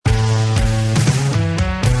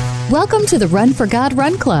Welcome to the Run for God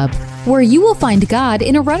Run Club, where you will find God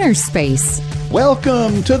in a runner's space.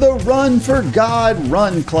 Welcome to the Run for God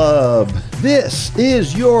Run Club. This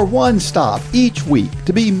is your one stop each week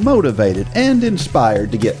to be motivated and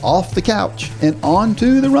inspired to get off the couch and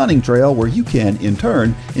onto the running trail where you can, in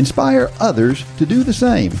turn, inspire others to do the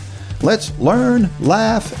same. Let's learn,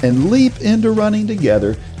 laugh, and leap into running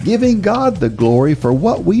together, giving God the glory for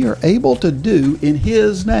what we are able to do in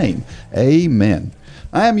His name. Amen.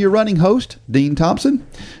 I am your running host, Dean Thompson.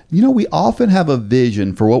 You know, we often have a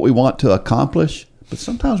vision for what we want to accomplish, but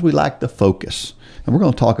sometimes we lack the focus. And we're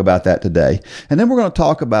going to talk about that today. And then we're going to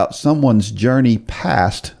talk about someone's journey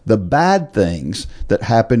past the bad things that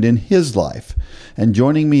happened in his life. And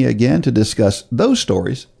joining me again to discuss those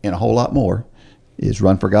stories and a whole lot more is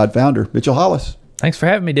Run for God founder, Mitchell Hollis. Thanks for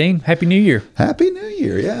having me, Dean. Happy New Year. Happy New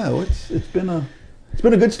Year. Yeah, it's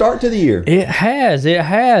been a good start to the year. It has,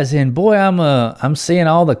 and boy, I'm seeing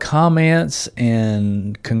all the comments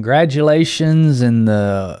and congratulations and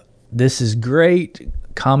this is great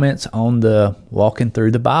comments on the walking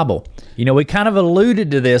through the Bible. You know, we kind of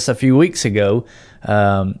alluded to this a few weeks ago,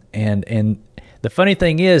 and the funny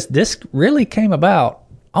thing is, this really came about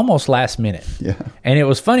almost last minute. Yeah, and it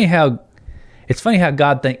was funny how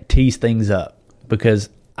God teased things up, because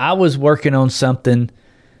I was working on something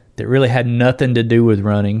that really had nothing to do with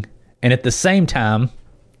running, and at the same time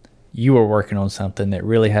you were working on something that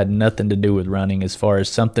really had nothing to do with running, as far as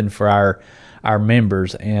something for our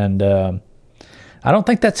members, and I don't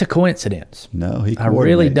think that's a coincidence. No, he coordinates I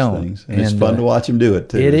really don't. Things. And it's fun to watch him do it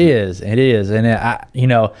too. It is, and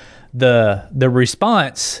the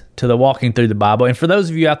response to the walking through the Bible, and for those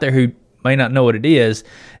of you out there who may not know what it is,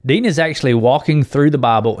 Dean is actually walking through the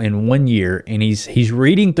Bible in 1 year, and he's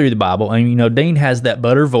reading through the Bible. And, you know, Dean has that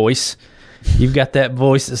butter voice. You've got that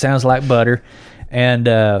voice that sounds like butter. And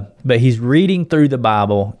but he's reading through the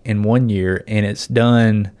Bible in 1 year, and it's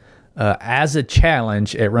done as a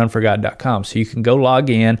challenge at runforgod.com. So you can go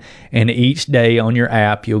log in, and each day on your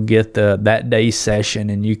app, you'll get that day's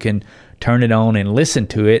session, and you can turn it on and listen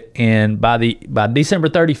to it. And by December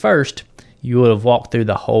 31st, you will have walked through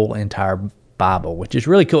the whole entire Bible, which is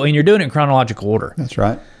really cool. And you're doing it in chronological order. That's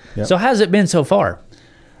right. Yep. So how's it been so far?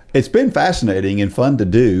 It's been fascinating and fun to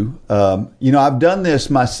do. You know, I've done this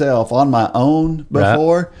myself on my own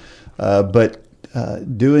before, right. But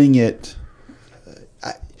doing it,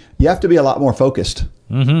 you have to be a lot more focused.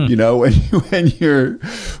 Mm-hmm. You know,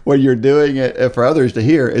 when you're doing it for others to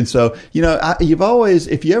hear. And so, you know,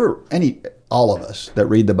 all of us that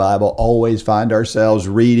read the Bible always find ourselves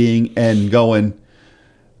reading and going,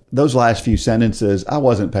 those last few sentences, I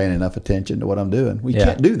wasn't paying enough attention to what I'm doing. We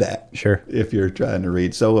can't do that. Sure. If you're trying to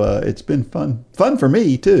read. So it's been fun for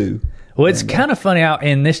me too. Well, it's kind of funny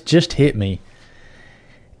and this just hit me.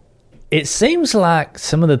 It seems like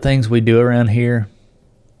some of the things we do around here,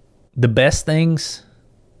 the best things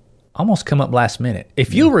almost come up last minute.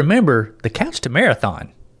 If you'll remember, the Couch to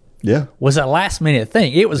Marathon was a last minute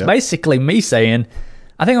thing. It was basically me saying,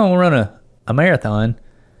 I think I'm going to run a marathon.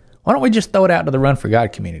 Why don't we just throw it out to the Run for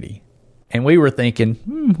God community? And we were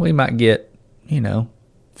thinking, we might get,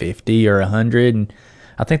 50 or 100. And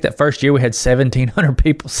I think that first year we had 1,700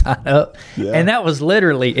 people sign up. Yeah. And that was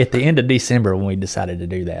literally at the end of December when we decided to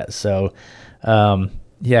do that. So,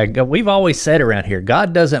 we've always said around here,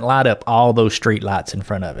 God doesn't light up all those street lights in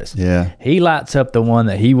front of us. Yeah. He lights up the one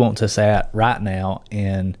that He wants us at right now.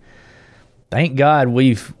 And thank God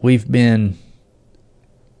we've been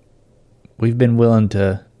willing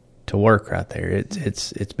to work right there.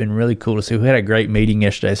 It's been really cool to see. We had a great meeting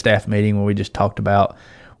yesterday, a staff meeting, where we just talked about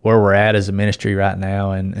where we're at as a ministry right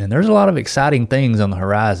now, and there's a lot of exciting things on the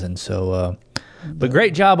horizon. So, but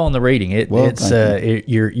great job on the reading.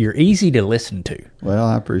 You're easy to listen to. Well,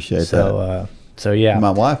 I appreciate that. So yeah,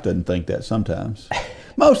 my wife doesn't think that sometimes.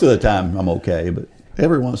 Most of the time, I'm okay, but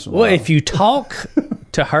every once in a while. Well, if you talk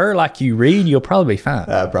to her like you read, you'll probably be fine.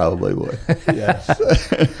 I probably would. Yes.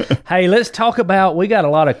 Hey, let's talk about, we got a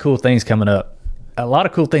lot of cool things coming up.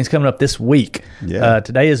 This week. Yeah.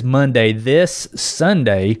 Today is Monday. This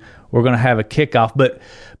Sunday, we're going to have a kickoff. But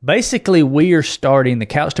basically, we are starting the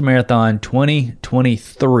Couch to Marathon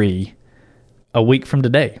 2023 a week from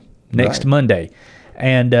today, next Monday.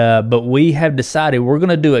 And but we have decided we're going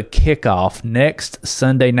to do a kickoff next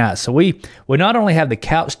Sunday night. So we not only have the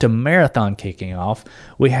Couch to Marathon kicking off,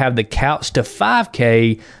 we have the Couch to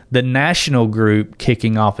 5K, the national group,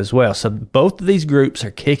 kicking off as well. So both of these groups are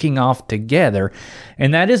kicking off together,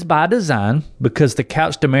 and that is by design, because the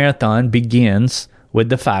Couch to Marathon begins with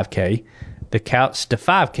the 5K. The Couch to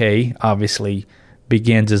 5K obviously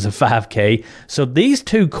begins as a 5K. So these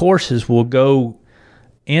two courses will go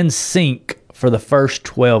in sync for the first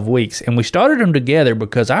 12 weeks. And we started them together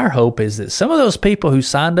because our hope is that some of those people who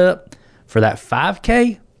signed up for that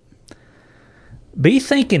 5K, be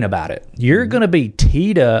thinking about it. You're going to be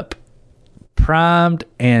teed up, primed,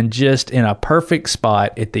 and just in a perfect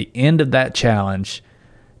spot at the end of that challenge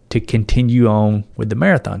to continue on with the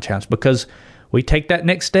marathon challenge, because we take that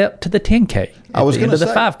next step to the 10K at the end of the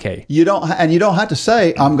 5K. You don't have to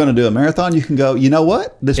say, I'm going to do a marathon. You can go, you know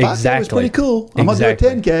what? This 5K was pretty cool. I'm going to do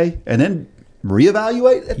a 10K and then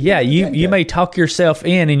reevaluate. You may talk yourself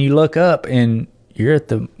in and you look up and you're at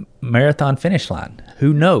the marathon finish line.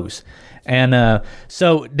 Who knows? And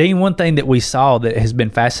so, Dean, one thing that we saw that has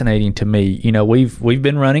been fascinating to me, we've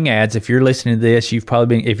been running ads. If you're listening to this, you've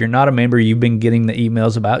probably been, if you're not a member, you've been getting the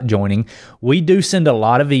emails about joining. We do send a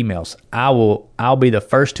lot of emails. I'll be the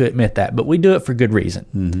first to admit that, but we do it for good reason.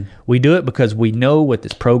 Mm-hmm. We do it because we know what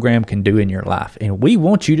this program can do in your life, and we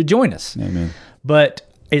want you to join us. Amen. But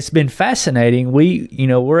it's been fascinating.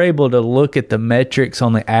 We're able to look at the metrics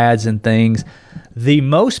on the ads and things. The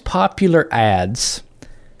most popular ads,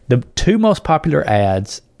 the two most popular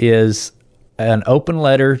ads, is an open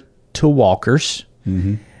letter to walkers,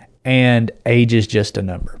 mm-hmm. and age is just a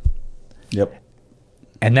number. Yep.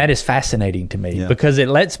 And that is fascinating to me because it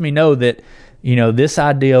lets me know that, this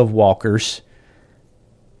idea of walkers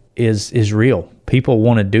is real. People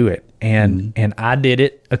want to do it. And I did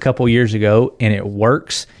it a couple years ago, and it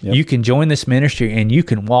works. Yep. You can join this ministry, and you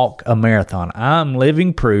can walk a marathon. I'm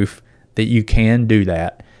living proof that you can do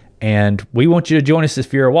that. And we want you to join us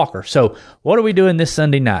if you're a walker. So what are we doing this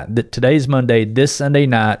Sunday night? Today's Monday. This Sunday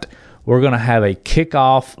night, we're going to have a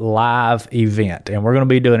kickoff live event. And we're going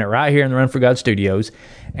to be doing it right here in the Run for God studios.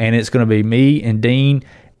 And it's going to be me and Dean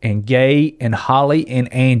and Gay and Holly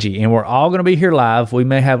and Angie. And we're all going to be here live. We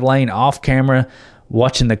may have Lane off camera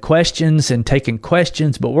watching the questions and taking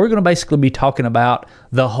questions, but we're going to basically be talking about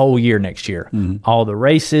the whole year next year. Mm-hmm. All the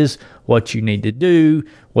races, what you need to do,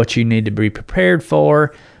 what you need to be prepared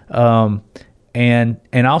for, and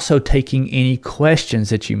also taking any questions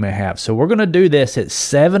that you may have. So we're going to do this at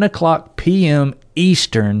 7:00 p.m.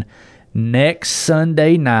 Eastern next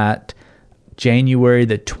Sunday night, January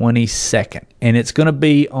the 22nd. And it's going to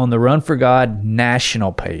be on the Run for God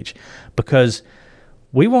national page, because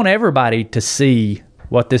we want everybody to see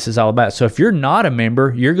what this is all about. So if you're not a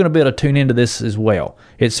member, you're going to be able to tune into this as well.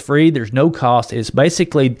 It's free. There's no cost. It's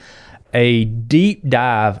basically a deep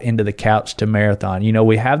dive into the Couch to Marathon.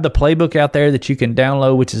 We have the playbook out there that you can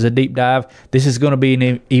download, which is a deep dive. This is going to be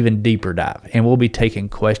an even deeper dive, and we'll be taking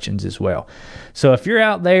questions as well. So if you're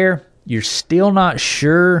out there, you're still not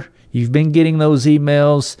sure, you've been getting those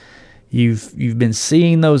emails, you've been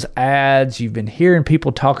seeing those ads, you've been hearing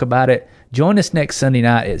people talk about it, join us next Sunday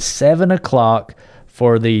night at 7:00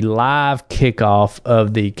 for the live kickoff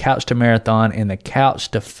of the Couch to Marathon and the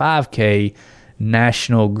Couch to 5K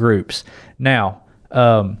national groups. Now,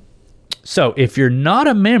 so if you're not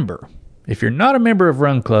a member of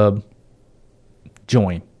Run Club,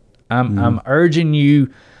 join. I'm urging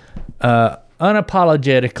you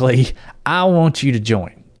unapologetically. I want you to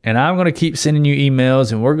join. And I'm going to keep sending you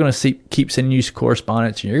emails, and we're going to keep sending you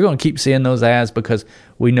correspondence, and you're going to keep seeing those ads because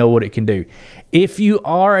we know what it can do. If you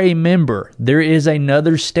are a member, there is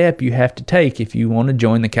another step you have to take if you want to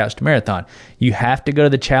join the Couch to Marathon. You have to go to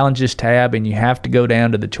the Challenges tab, and you have to go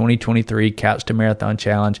down to the 2023 Couch to Marathon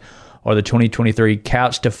Challenge or the 2023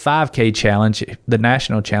 Couch to 5K Challenge, the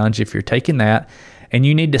national challenge, if you're taking that, and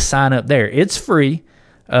you need to sign up there. It's free.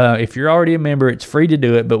 If you're already a member, it's free to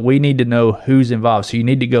do it, but we need to know who's involved. So you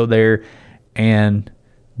need to go there and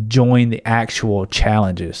join the actual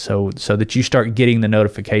challenges so that you start getting the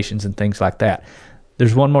notifications and things like that.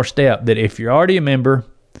 There's one more step, that if you're already a member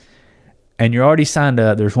and you're already signed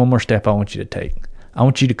up, there's one more step I want you to take. I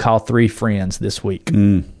want you to call 3 friends this week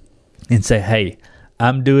and say, hey,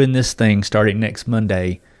 I'm doing this thing starting next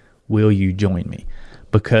Monday. Will you join me?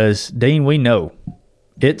 Because, Dean, we know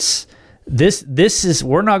it's... This is,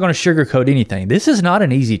 we're not going to sugarcoat anything. This is not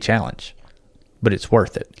an easy challenge, but it's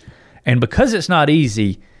worth it. And because it's not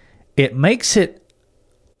easy, it makes it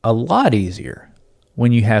a lot easier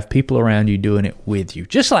when you have people around you doing it with you,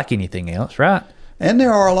 just like anything else, right? And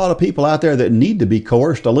there are a lot of people out there that need to be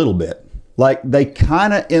coerced a little bit. Like, they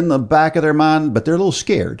kind of in the back of their mind, but they're a little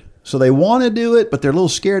scared. So they want to do it, but they're a little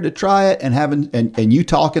scared to try it, and you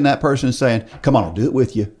talking to that person and saying, come on, I'll do it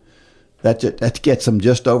with you. That gets them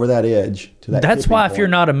just over that edge. That's why if you're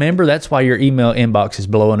not a member, that's why your email inbox is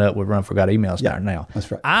blowing up with Run for God emails down now.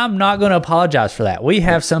 That's right. I'm not going to apologize for that. We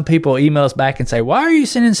have some people email us back and say, why are you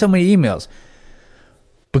sending so many emails?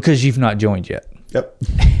 Because you've not joined yet. Yep.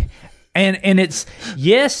 And it's,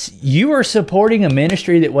 yes, you are supporting a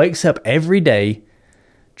ministry that wakes up every day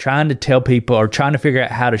trying to tell people or trying to figure out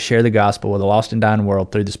how to share the gospel with a lost and dying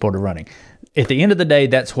world through the sport of running. At the end of the day,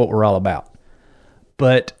 that's what we're all about.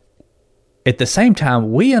 But at the same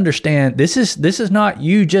time, we understand this is not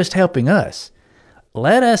you just helping us.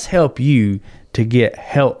 Let us help you to get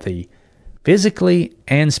healthy physically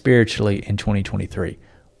and spiritually in 2023.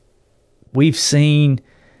 We've seen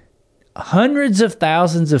hundreds of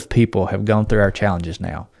thousands of people have gone through our challenges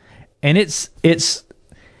now. And this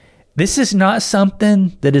is not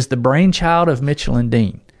something that is the brainchild of Mitchell and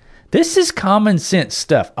Dean. This is common sense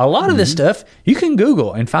stuff. A lot of this stuff you can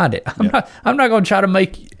Google and find it. I'm not going to try to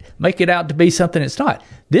make it out to be something it's not.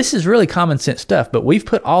 This is really common sense stuff, but we've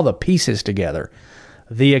put all the pieces together.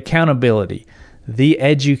 The accountability, the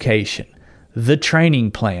education, the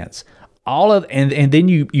training plans, and then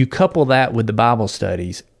you couple that with the Bible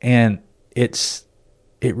studies, and it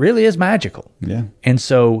really is magical. Yeah. And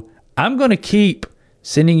so I'm going to keep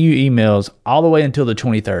sending you emails all the way until the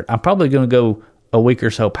 23rd. I'm probably going to go a week or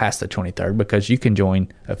so past the 23rd because you can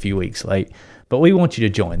join a few weeks late. But we want you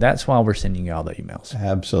to join. That's why we're sending you all the emails.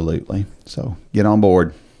 Absolutely. So get on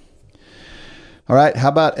board. All right. How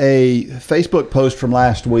about a Facebook post from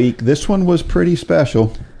last week? This one was pretty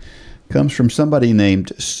special. Comes from somebody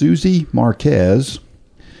named Susie Marquez.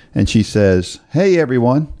 And she says, "Hey,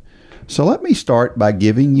 everyone. So let me start by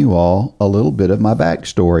giving you all a little bit of my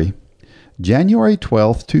backstory. January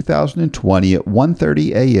 12th, 2020 at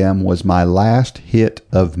 1:30 a.m. was my last hit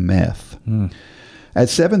of meth. At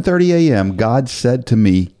 7:30 a.m., God said to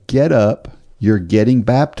me, 'Get up. You're getting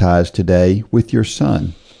baptized today with your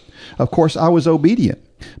son.' Of course, I was obedient.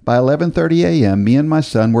 By 11:30 a.m., me and my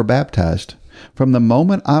son were baptized. From the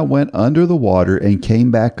moment I went under the water and came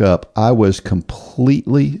back up, I was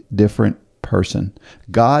completely different person.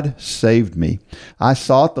 God saved me. I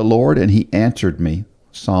sought the Lord and he answered me."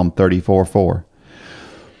 Psalm 34:4.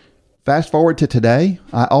 Fast forward to today.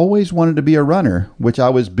 I always wanted to be a runner, which I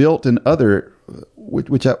was built in other,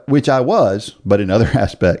 which I was, but in other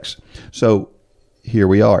aspects. So here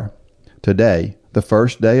we are today, the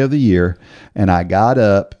first day of the year, and I got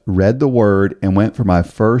up, read the word, and went for my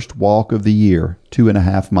first walk of the year,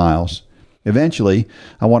 2.5 miles. Eventually,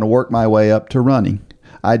 I want to work my way up to running.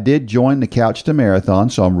 I did join the Couch to Marathon,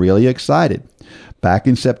 so I'm really excited. Back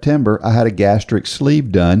in September, I had a gastric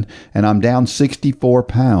sleeve done, and I'm down 64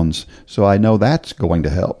 pounds, so I know that's going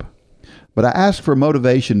to help. But I ask for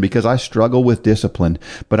motivation because I struggle with discipline,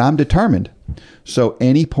 but I'm determined. So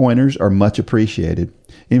any pointers are much appreciated.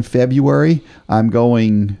 In February, I'm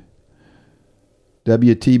going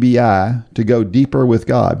WTBI to go deeper with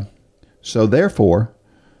God. So therefore,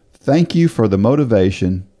 thank you for the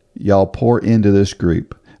motivation y'all pour into this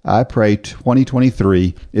group. I pray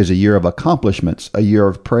 2023 is a year of accomplishments, a year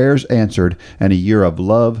of prayers answered, and a year of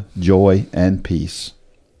love, joy, and peace.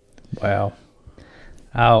 Wow.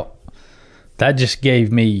 That just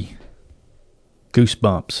gave me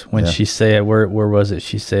goosebumps when she said, where was it?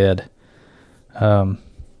 She said,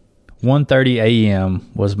 1:30 a.m.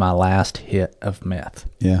 was my last hit of meth.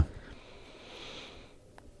 Yeah.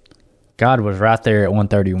 God was right there at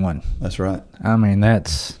 1:31. That's right. I mean,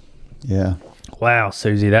 that's... Yeah. Wow,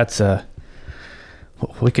 Susie,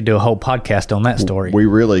 we could do a whole podcast on that story. We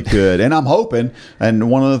really could. And I'm hoping, and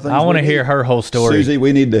one of the things I want to hear her whole story. Susie,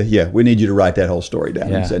 we need you to write that whole story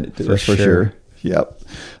down and send it to us for sure. Yep.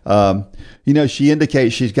 She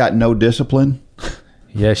indicates she's got no discipline.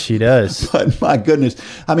 Yes, she does. But my goodness,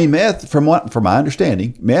 I mean, meth, from my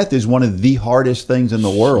understanding, meth is one of the hardest things in the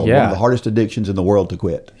world. Yeah. One of the hardest addictions in the world to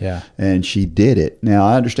quit. Yeah. And she did it. Now,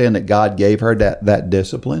 I understand that God gave her that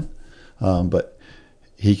discipline. But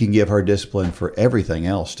he can give her discipline for everything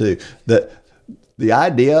else too. The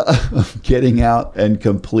idea of getting out and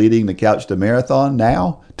completing the Couch to Marathon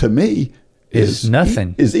now, to me, is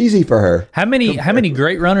nothing. Is easy for her. How many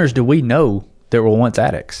great runners do we know that were once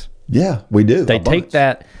addicts? Yeah, we do. They take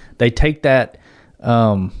that.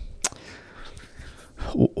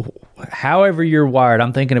 However you're wired.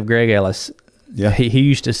 I'm thinking of Greg Ellis. Yeah, he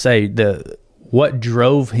used to say what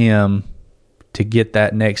drove him to get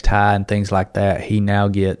that next high and things like that, he now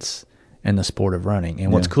gets in the sport of running.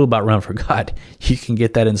 And what's cool about Run for God, you can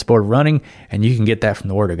get that in the sport of running, and you can get that from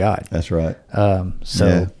the Word of God. That's right.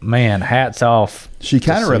 Man, hats off. She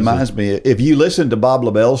kind of reminds me, if you listen to Bob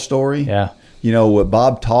LaBelle's story, what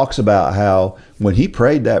Bob talks about how when he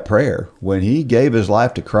prayed that prayer, when he gave his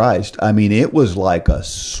life to Christ, I mean, it was like a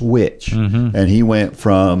switch. Mm-hmm. And he went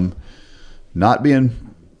from not being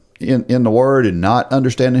in the Word and not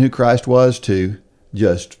understanding who Christ was to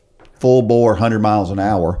just full bore 100 miles an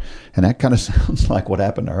hour. And that kind of sounds like what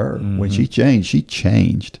happened to her. Mm-hmm. When she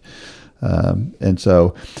changed. And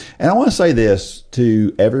I want to say this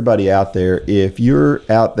to everybody out there. If you're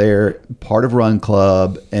out there, part of Run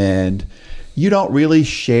Club, and you don't really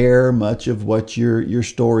share much of what your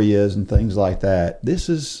story is and things like that, this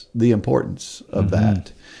is the importance of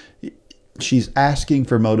that. She's asking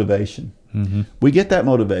for motivation. We get that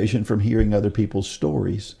motivation from hearing other people's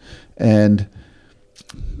stories, and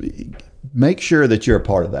make sure that you're a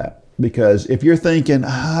part of that. Because if you're thinking,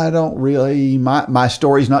 I don't really, my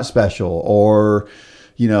story's not special, or,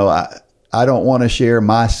 I don't want to share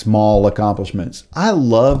my small accomplishments. I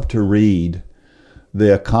love to read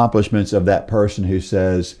the accomplishments of that person who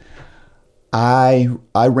says, I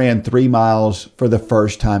ran 3 miles for the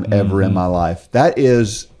first time ever in my life. That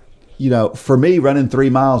is, for me, running 3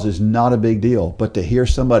 miles is not a big deal. But to hear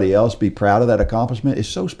somebody else be proud of that accomplishment is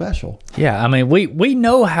so special. Yeah, I mean, we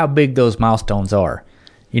know how big those milestones are.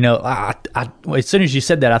 I as soon as you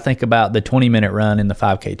said that, I think about the 20-minute run in the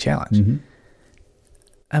 5K challenge.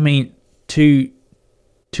 I mean, to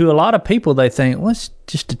a lot of people, they think, well, it's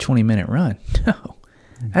just a 20-minute run. No,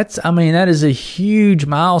 that is a huge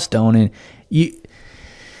milestone, and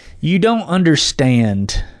you don't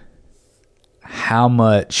understand how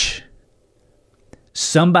much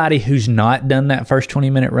somebody who's not done that first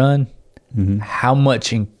 20-minute run, how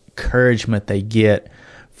much encouragement they get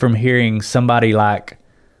from hearing somebody like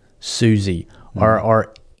Susie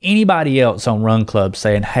or anybody else on Run Club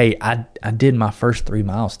saying, hey, I did my first 3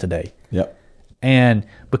 miles today. Yep. And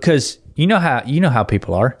because you know how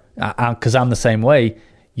people are, because I'm the same way.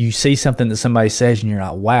 You see something that somebody says and you're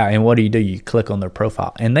like, wow. And what do? You click on their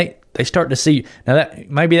profile, and they start to see. Now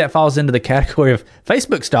that falls into the category of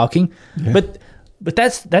Facebook stalking, but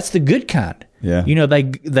that's the good kind. Yeah.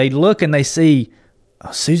 They look and they see,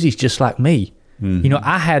 oh, Susie's just like me.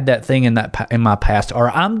 I had that thing in my past, or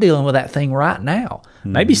I'm dealing with that thing right now.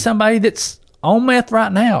 Maybe somebody that's on meth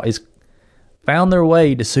right now is found their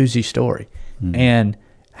way to Susie's story. And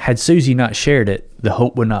had Susie not shared it, the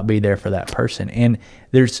hope would not be there for that person. And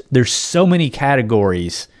there's so many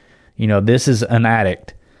categories. This is an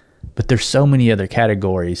addict, but there's so many other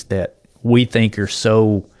categories that we think are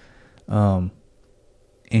so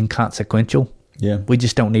inconsequential. Yeah. We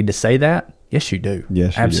just don't need to say that. Yes, you do.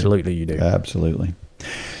 Yes, absolutely, you do. Absolutely.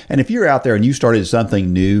 And if you're out there and you started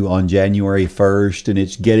something new on January 1st, and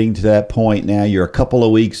it's getting to that point now, you're a couple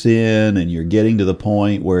of weeks in and you're getting to the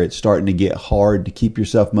point where it's starting to get hard to keep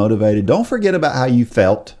yourself motivated, don't forget about how you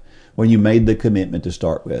felt when you made the commitment to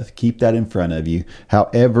start with. Keep that in front of you,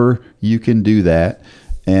 however you can do that.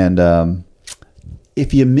 And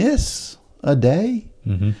if you miss a day,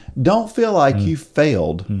 don't feel like you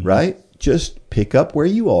failed, right? Just pick up where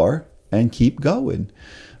you are and keep going.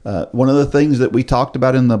 One of the things that we talked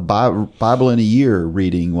about in the Bible in a Year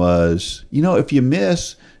reading was, if you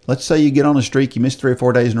miss, let's say you get on a streak, you miss 3 or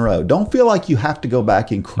 4 days in a row, don't feel like you have to go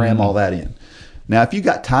back and cram all that in. Now, if you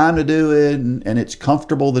got time to do it and it's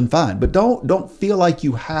comfortable, then fine. But don't feel like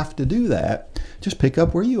you have to do that. Just pick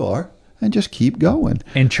up where you are and just keep going.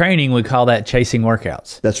 In training, we call that chasing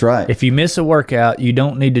workouts. That's right. If you miss a workout, you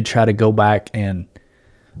don't need to try to go back and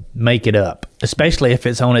make it up, especially if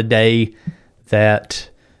it's on a day that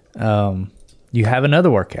you have another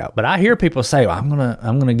workout. But I hear people say, well,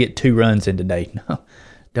 I'm gonna get 2 runs in today. No,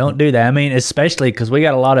 don't do that. I mean, especially because we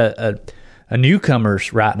got a lot of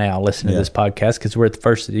newcomers right now listening to this podcast because we're at the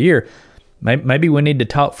first of the year. Maybe we need to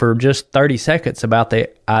talk for just 30 seconds about the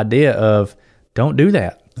idea of don't do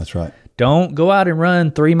that. That's right. Don't go out and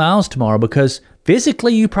run 3 miles tomorrow because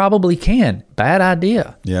physically you probably can. Bad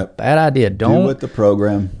idea. Yep. Bad idea. Don't do with the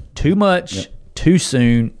program. Too much too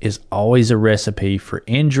soon is always a recipe for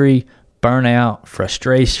injury, burnout,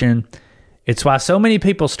 frustration. It's why so many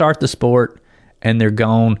people start the sport and they're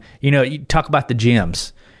gone. You talk about the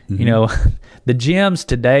gyms. The gyms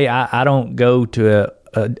today, I don't go to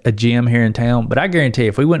a gym here in town, but I guarantee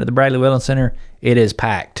if we went to the Bradley Wellness Center, it is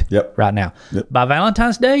packed right now. Yep. By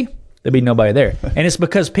Valentine's Day, there'd be nobody there. And it's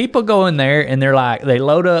because people go in there and they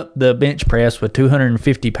load up the bench press with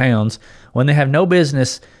 250 pounds when they have no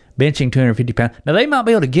business benching 250 pounds. Now, they might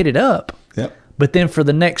be able to get it up, but then for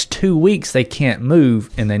the next 2 weeks, they can't move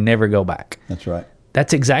and they never go back. That's right.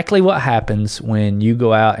 That's exactly what happens when you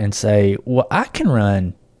go out and say, well, I can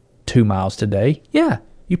run 2 miles today. Yeah,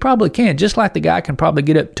 you probably can. Just like the guy can probably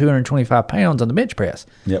get up 225 pounds on the bench press.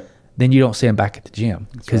 Yep. Then you don't see him back at the gym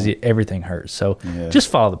because everything hurts. So just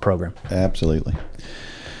follow the program. Absolutely.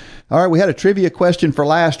 All right, we had a trivia question for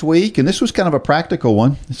last week, and this was kind of a practical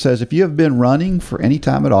one. It says, if you have been running for any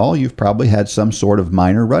time at all, you've probably had some sort of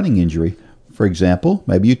minor running injury. For example,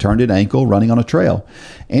 maybe you turned an ankle running on a trail.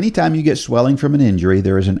 Anytime you get swelling from an injury,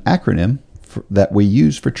 there is an acronym that we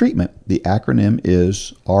use for treatment. The acronym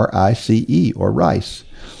is RICE, or RICE.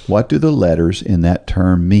 What do the letters in that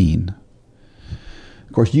term mean?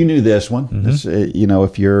 Of course, you knew this one. Mm-hmm. This,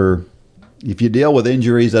 if you deal with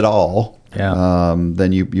injuries at all,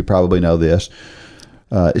 then you probably know this.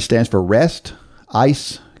 It stands for rest,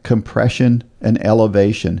 ice, compression, and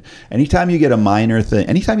elevation. Anytime you get a minor thing,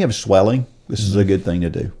 anytime you have swelling, this is a good thing to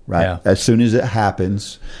do, right? Yeah. As soon as it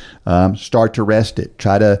happens, start to rest it.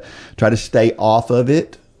 Try to stay off of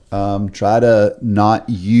it. Try to not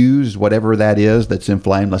use whatever that is that's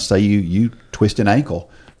inflamed. Let's say you twist an ankle.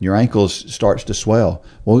 Your ankle starts to swell.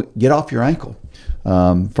 Well, get off your ankle,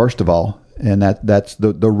 first of all. And that's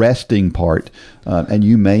the resting part. And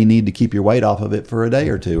you may need to keep your weight off of it for a day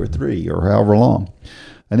or two or three or however long.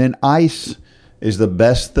 And then ice is the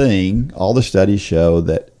best thing. All the studies show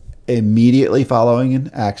that immediately following an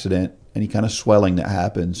accident, any kind of swelling that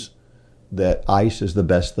happens, that ice is the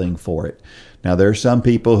best thing for it. Now, there are some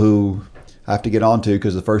people who have to get onto,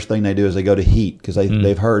 because the first thing they do is they go to heat, because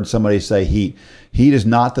they've heard somebody say heat. Heat is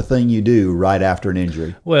not the thing you do right after an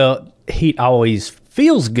injury. Well, heat always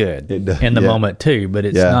feels good in the moment too, but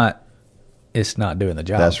it's not doing the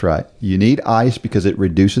job. That's right. You need ice because it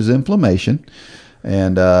reduces inflammation.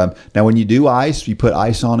 And now when you do ice, you put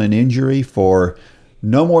ice on an injury for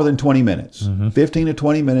no more than 20 minutes. 15 to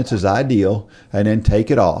 20 minutes is ideal, and then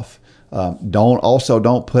take it off.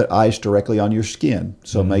 Don't put ice directly on your skin.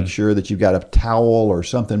 So make sure that you've got a towel or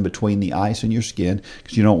something between the ice and your skin,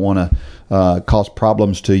 because you don't want to cause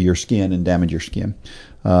problems to your skin and damage your skin.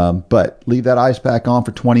 But leave that ice pack on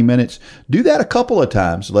for 20 minutes. Do that a couple of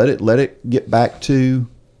times. Let it get back to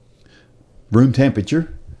room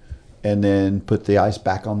temperature, and then put the ice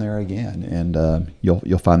back on there again. And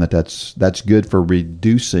you'll find that's good for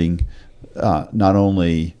reducing not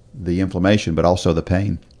only the inflammation but also the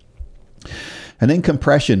pain. And then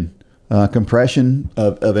compression. Compression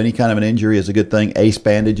of any kind of an injury is a good thing. Ace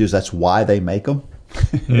bandages, that's why they make them.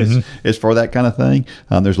 It's for that kind of thing.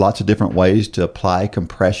 There's lots of different ways to apply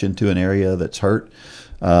compression to an area that's hurt.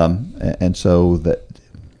 And so that,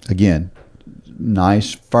 again,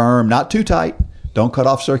 nice, firm, not too tight. Don't cut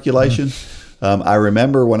off circulation. I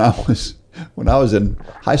remember when I was in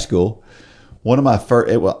high school, one of my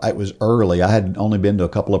first, it was early. I had only been to a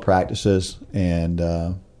couple of practices, and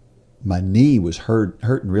my knee was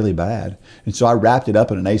hurting really bad. And so I wrapped it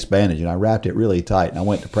up in an ace bandage, and I wrapped it really tight. And I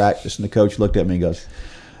went to practice, and the coach looked at me and goes,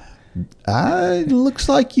 it looks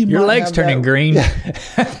like your leg's turning green.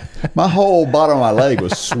 Yeah. My whole bottom of my leg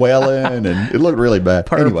was swelling, and it looked really bad.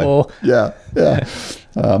 Purple. Anyway, yeah.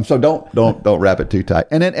 So don't wrap it too tight.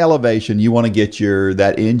 And then elevation, you want to get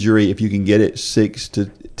that injury, if you can get it 6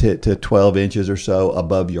 to 12 inches or so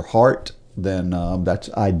above your heart, then that's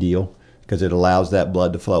ideal, because it allows that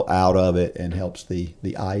blood to flow out of it and helps the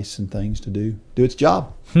ice and things to do its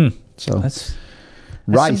job. So that's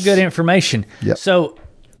some good information. Yep. So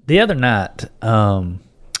the other night,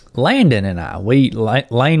 Landon and I,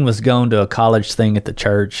 Lane was going to a college thing at the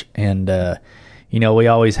church, and we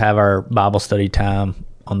always have our Bible study time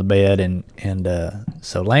on the bed, and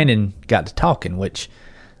so Landon got to talking, which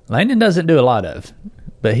Landon doesn't do a lot of,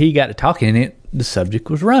 but he got to talking, and the subject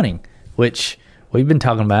was running, which we've been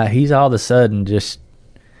talking about. He's all of a sudden just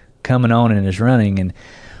coming on in his running, and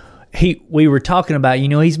we were talking about,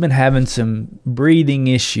 he's been having some breathing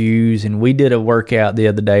issues, and we did a workout the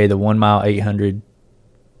other day, the 1 mile, 800,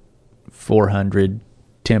 400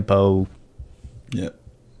 tempo. Yep.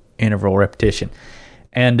 Interval repetition,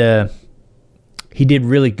 and he did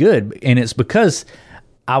really good, and it's because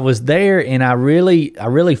I was there, and I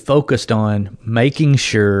really focused on making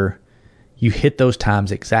sure you hit those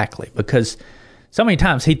times exactly, because so many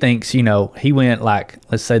times he thinks, he went, like,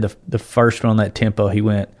 let's say the first one on that tempo, he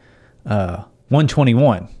went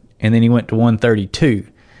 121, and then he went to 132,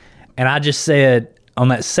 and I just said, on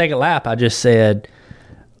that second lap, I just said,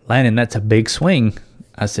 Landon, that's a big swing.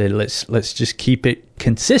 I said, let's just keep it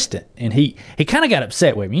consistent. And he kind of got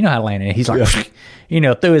upset with me. You know how Landon is. He's like,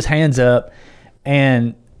 threw his hands up.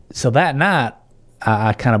 And so that night,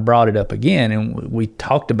 I kind of brought it up again, and we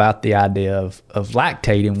talked about the idea of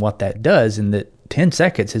lactate and what that does, and that 10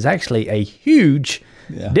 seconds is actually a huge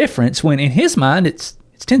difference, when in his mind it's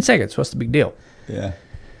 10 seconds. What's the big deal? Yeah.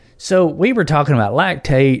 So we were talking about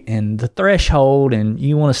lactate and the threshold, and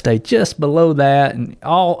you want to stay just below that, and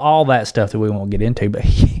all that stuff that we won't get into. But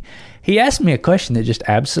he asked me a question that just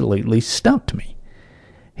absolutely stumped me.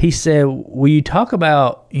 He said, will you talk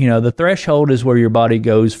about, the threshold is where your body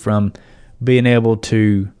goes from being able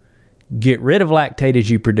to get rid of lactate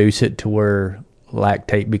as you produce it to where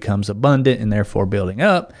lactate becomes abundant and therefore building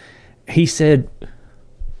up. He said,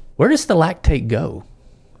 where does the lactate go?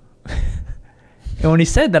 And when he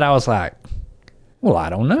said that, I was like, well, I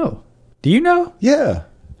don't know. Do you know? Yeah.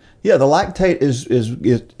 Yeah, the lactate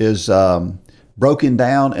is broken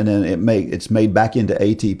down, and then it's made back into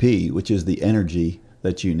ATP, which is the energy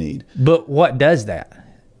that you need. But what does that?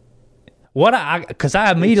 Because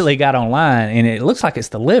I immediately got online, and it looks like it's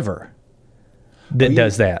the liver that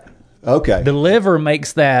does that. Okay. The liver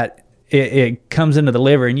makes that, it comes into the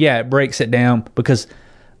liver, and it breaks it down, because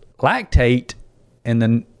lactate and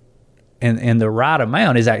the right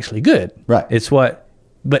amount is actually good. Right.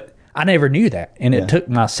 But I never knew that. And it took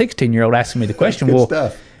my 16-year-old asking me the question, Good well,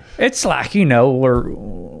 stuff. it's like,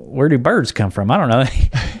 where do birds come from? I don't know.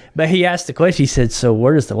 But he asked the question, he said, so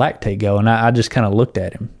where does the lactate go? And I just kind of looked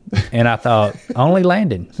at him, and I thought, only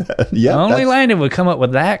Landon. Only Landon would come up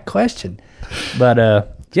with that question. But,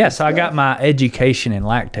 so I got my education in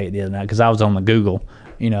lactate the other night, because I was on the Google,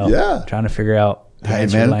 trying to figure out to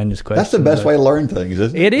answer Landon's question. That's the best way to learn things,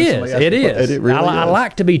 isn't it? It is. It really I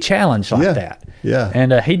like to be challenged like that. Yeah.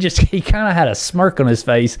 And he kind of had a smirk on his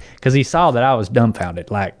face, because he saw that I was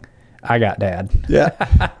dumbfounded, like, I got dad. Yeah,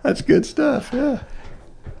 that's good stuff. Yeah.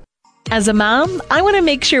 As a mom, I want to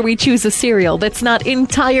make sure we choose a cereal that's not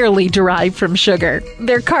entirely derived from sugar.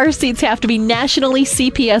 Their car seats have to be nationally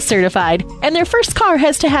CPS certified, and their first car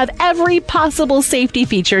has to have every possible safety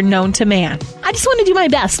feature known to man. I just want to do my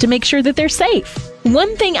best to make sure that they're safe.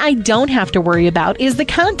 One thing I don't have to worry about is the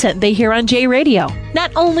content they hear on J Radio.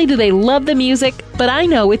 Not only do they love the music, but I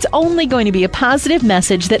know it's only going to be a positive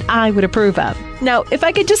message that I would approve of. Now, if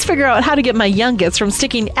I could just figure out how to get my youngest from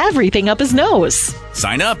sticking everything up his nose.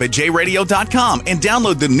 Sign up at jradio.com and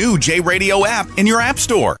download the new J Radio app in your app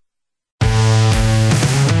store.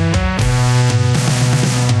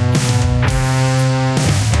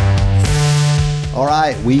 All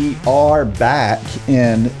right, we are back.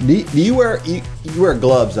 And do you wear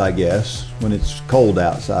gloves, I guess, when it's cold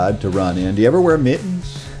outside to run in? Do you ever wear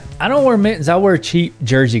mittens? I don't wear mittens. I wear cheap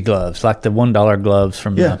jersey gloves, like the $1 gloves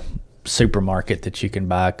from the supermarket that you can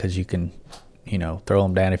buy, because you can, throw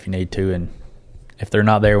them down if you need to. And if they're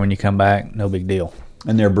not there when you come back, no big deal.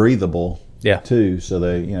 And they're breathable. Yeah. Too, so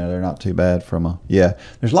they're not too bad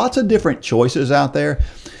there's lots of different choices out there.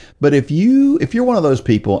 But if you're one of those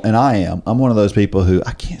people, and I'm one of those people who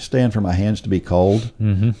I can't stand for my hands to be cold,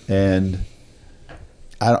 and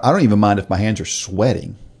I don't even mind if my hands are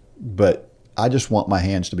sweating, but I just want my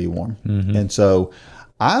hands to be warm. And so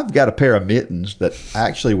I've got a pair of mittens that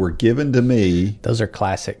actually were given to me. Those are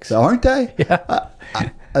classics, aren't they? Yeah.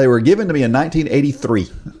 They were given to me in 1983.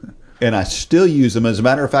 And I still use them. As a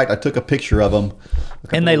matter of fact, I took a picture of them.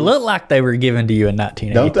 And they look like they were given to you in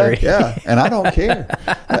 1983. Don't they? Yeah. And I don't care.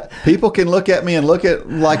 People can look at me and look at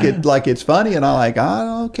like it's funny, and I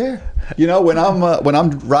don't care. When I'm one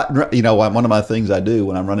of my things I do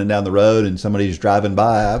when I'm running down the road and somebody's driving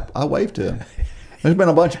by, I wave to them. There's been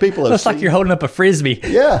a bunch of people. Looks like you're holding up a Frisbee.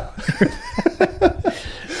 Yeah.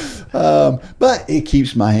 But it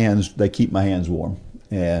keeps my hands. They keep my hands warm.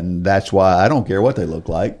 And that's why I don't care what they look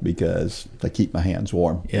like, because they keep my hands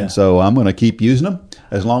warm. Yeah. And so I'm going to keep using them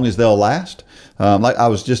as long as they'll last. Like I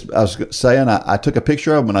was saying, I took a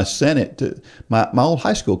picture of them and I sent it to my old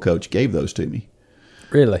high school coach. Gave those to me.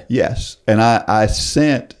 Really? Yes. And I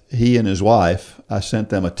sent he and his wife. I sent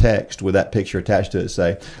them a text with that picture attached to it.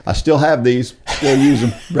 Say, I still have these. Still use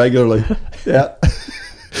them regularly. Yeah.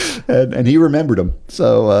 and he remembered them.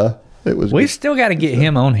 So it was. We've still got to get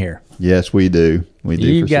him on here. Yes, we do. We do.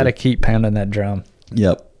 You've got to keep pounding that drum.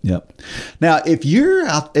 Yep. Now,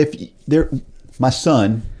 my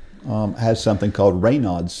son has something called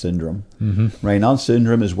Raynaud's syndrome. Raynaud's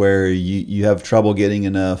syndrome is where you have trouble getting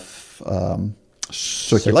enough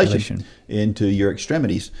circulation into your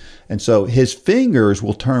extremities, and so his fingers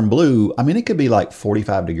will turn blue. I mean, it could be like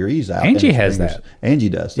 45 degrees out. Angie has that. Angie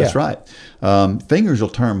does. That's right. Fingers will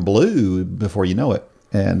turn blue before you know it.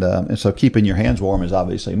 And so keeping your hands warm is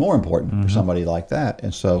obviously more important for somebody like that.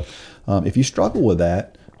 And so if you struggle with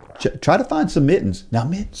that, try to find some mittens. Now,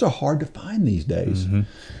 mittens are hard to find these days.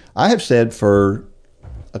 I have said for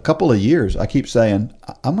a couple of years, I keep saying,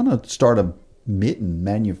 I'm going to start a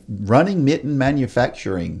running mitten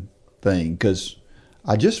manufacturing thing, because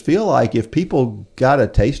I just feel like if people got a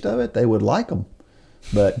taste of it, they would like them.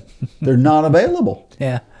 But they're not available.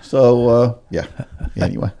 Yeah. So,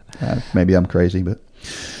 anyway, maybe I'm crazy, but...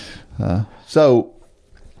 and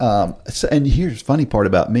here's the funny part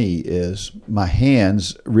about me is my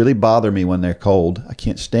hands really bother me when they're cold. I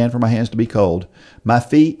can't stand for my hands to be cold. My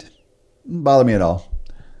feet don't bother me at all.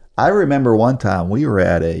 I remember one time we were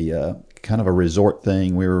at a kind of a resort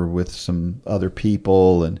thing. We were with some other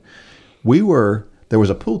people, and there was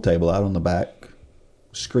a pool table out on the back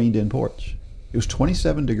screened in porch. It was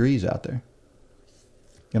 27 degrees out there.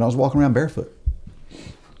 and I was walking around barefoot.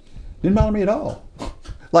 Didn't bother me at all.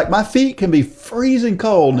 Like my feet can be freezing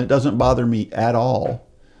cold and it doesn't bother me at all.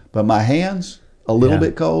 But my hands, a little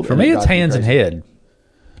bit cold. For me, it's hands and head.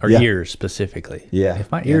 Or ears specifically. Yeah.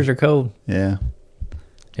 If my ears are cold. Yeah.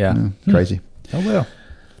 Yeah. Crazy. Oh, well.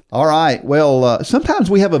 All right. Well, sometimes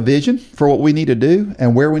we have a vision for what we need to do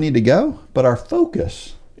and where we need to go, but our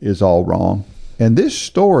focus is all wrong. And this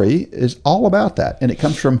story is all about that. And it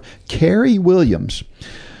comes from Carrie Williams.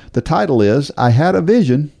 The title is, I Had a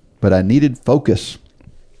Vision, but I Needed Focus.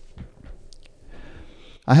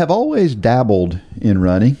 I have always dabbled in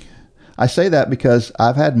running. I say that because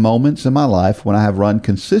I've had moments in my life when I have run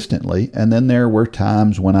consistently, and then there were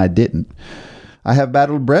times when I didn't. I have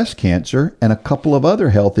battled breast cancer and a couple of other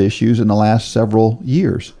health issues in the last several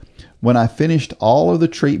years. When I finished all of the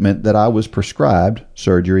treatment that I was prescribed,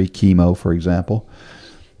 surgery, chemo, for example,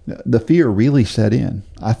 the fear really set in.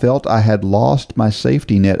 I felt I had lost my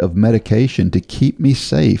safety net of medication to keep me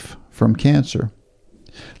safe from cancer.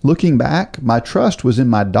 Looking back, my trust was in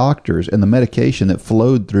my doctors and the medication that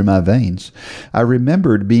flowed through my veins. I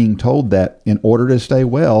remembered being told that in order to stay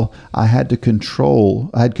well, I had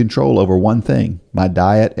control over one thing, my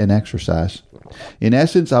diet and exercise. In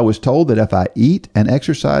essence, I was told that if I eat and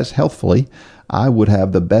exercise healthfully, I would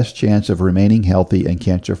have the best chance of remaining healthy and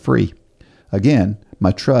cancer-free. Again,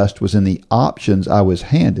 my trust was in the options I was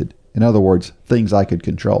handed. In other words, things I could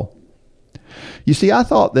control. You see, I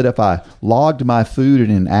thought that if I logged my food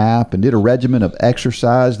in an app and did a regimen of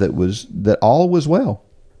exercise that all was well.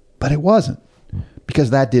 But it wasn't, because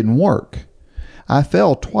that didn't work. I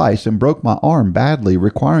fell twice and broke my arm badly,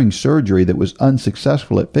 requiring surgery that was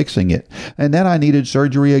unsuccessful at fixing it. And then I needed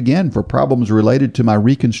surgery again for problems related to my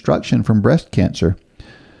reconstruction from breast cancer.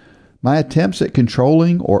 My attempts at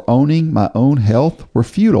controlling or owning my own health were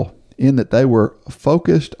futile in that they were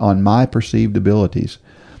focused on my perceived abilities.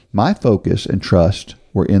 My focus and trust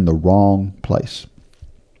were in the wrong place.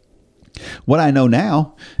 What I know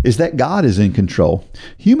now is that God is in control.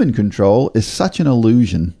 Human control is such an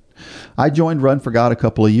illusion. I joined Run for God a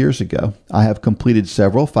couple of years ago. I have completed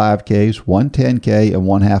several 5Ks, one 10K, and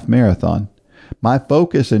one half marathon. My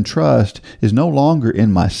focus and trust is no longer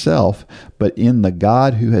in myself, but in the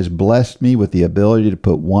God who has blessed me with the ability to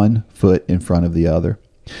put one foot in front of the other.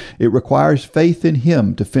 It requires faith in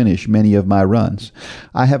Him to finish many of my runs.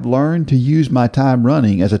 I have learned to use my time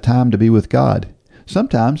running as a time to be with God.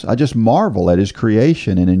 Sometimes I just marvel at His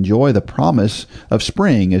creation and enjoy the promise of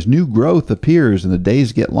spring as new growth appears and the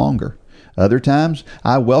days get longer. Other times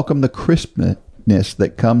I welcome the crispness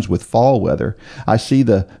that comes with fall weather. I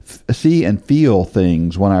see and feel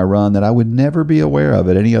things when I run that I would never be aware of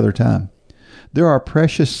at any other time. There are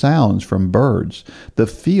precious sounds from birds, the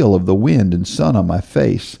feel of the wind and sun on my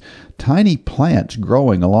face, tiny plants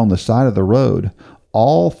growing along the side of the road,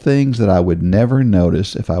 all things that I would never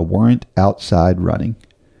notice if I weren't outside running.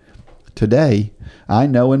 Today, I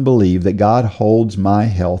know and believe that God holds my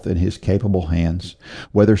health in His capable hands.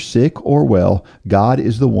 Whether sick or well, God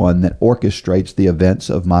is the one that orchestrates the events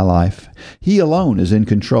of my life. He alone is in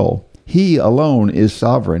control. He alone is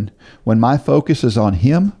sovereign. When my focus is on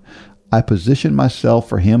Him, I position myself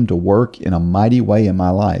for Him to work in a mighty way in my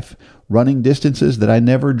life. Running distances that I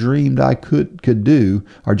never dreamed I could do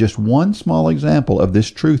are just one small example of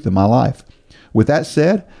this truth in my life. With that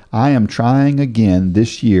said, I am trying again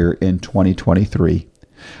this year in 2023.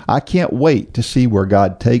 I can't wait to see where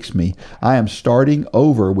God takes me. I am starting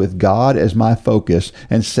over with God as my focus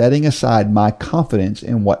and setting aside my confidence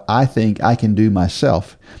in what I think I can do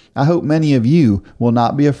myself. I hope many of you will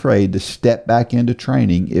not be afraid to step back into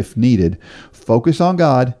training if needed. Focus on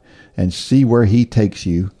God and see where He takes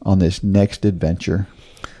you on this next adventure.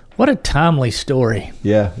 What a timely story.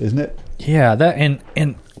 Yeah, isn't it? Yeah, that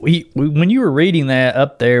and we when you were reading that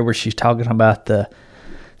up there where she's talking about the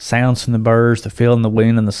sounds from the birds, the feeling the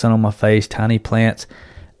wind and the sun on my face, tiny plants,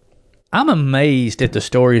 I'm amazed at the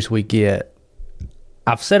stories we get.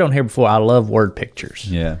 I've said on here before, I love word pictures.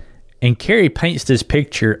 Yeah. And Carrie paints this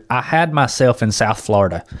picture. I had myself in South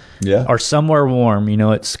Florida. Yeah. Or somewhere warm. You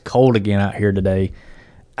know, it's cold again out here today.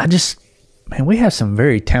 Man, we have some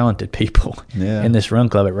very talented people in this run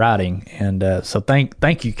club at riding. And so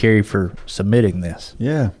thank you, Carrie, for submitting this.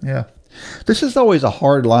 Yeah, yeah. This is always a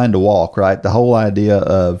hard line to walk, right? The whole idea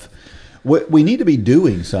of we need to be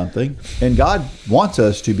doing something, and God wants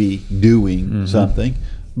us to be doing something,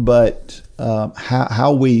 but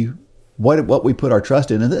what we put our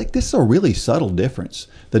trust in, and this is a really subtle difference.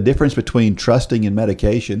 The difference between trusting in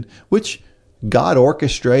medication, which God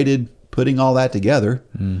orchestrated putting all that together,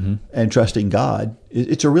 and trusting God,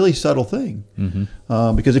 it's a really subtle thing.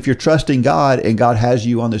 Because if you're trusting God and God has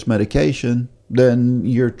you on this medication, then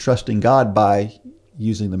you're trusting God by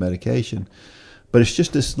using the medication. But it's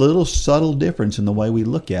just this little subtle difference in the way we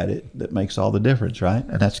look at it that makes all the difference, right?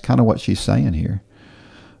 And that's kind of what she's saying here.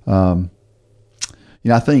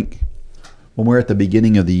 I think when we're at the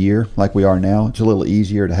beginning of the year, like we are now, it's a little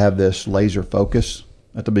easier to have this laser focus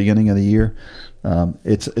at the beginning of the year.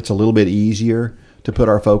 It's a little bit easier to put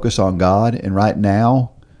our focus on God. And right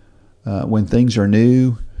now, when things are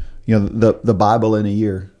new, the Bible in a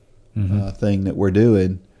year thing that we're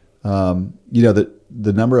doing,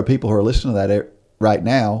 the number of people who are listening to that right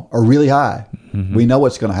now are really high. Mm-hmm. We know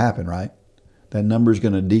what's going to happen, right? That number is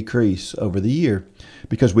going to decrease over the year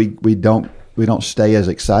because we don't stay as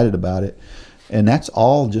excited about it. And that's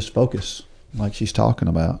all just focus, like she's talking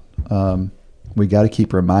about. We got to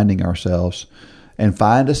keep reminding ourselves and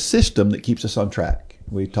find a system that keeps us on track.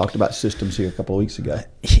 We talked about systems here a couple of weeks ago.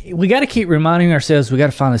 We got to keep reminding ourselves we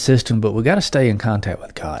got to find a system, but we got to stay in contact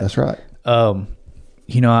with God. That's right.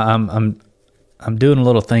 I'm doing a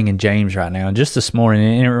little thing in James right now, and just this morning,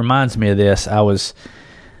 and it reminds me of this.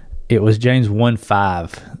 It was James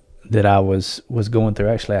 1:5 that I was going through.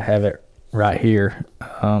 Actually, I have it right here.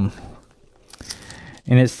 And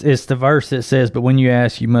it's the verse that says, "But when you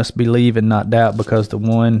ask, you must believe and not doubt, because the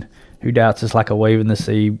one who doubts is like a wave in the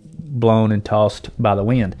sea, blown and tossed by the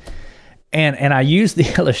wind." And I used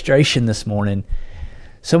the illustration this morning.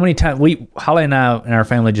 So many times, Holly and I and our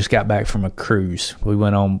family just got back from a cruise. We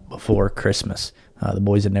went on before Christmas. The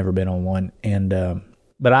boys had never been on one,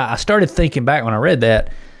 but I started thinking back when I read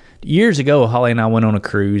that years ago. Holly and I went on a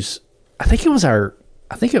cruise. I think it was our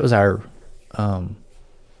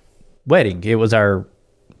wedding. It was our,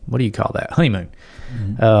 what do you call that? Honeymoon.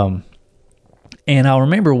 Mm-hmm. And I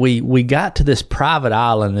remember we got to this private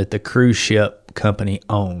island that the cruise ship company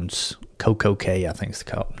owns. Coco Cay, I think is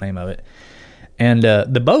the name of it. And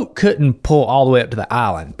the boat couldn't pull all the way up to the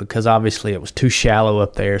island because obviously it was too shallow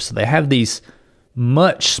up there. So they have these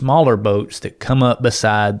much smaller boats that come up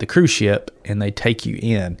beside the cruise ship and they take you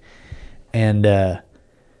in. And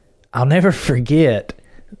I'll never forget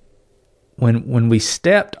when we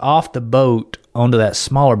stepped off the boat onto that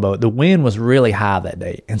smaller boat. The wind was really high that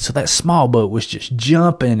day, and so that small boat was just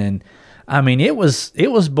jumping, and I mean it was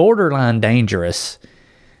borderline dangerous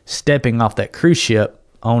stepping off that cruise ship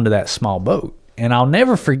onto that small boat. And I'll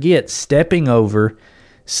never forget stepping over,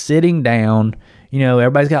 sitting down,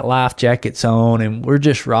 everybody's got life jackets on and we're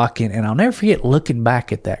just rocking, and I'll never forget looking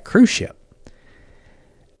back at that cruise ship.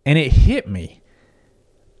 And it hit me.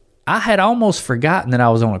 I had almost forgotten that I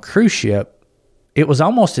was on a cruise ship. It was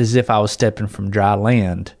almost as if I was stepping from dry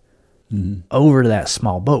land over to that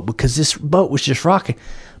small boat, because this boat was just rocking.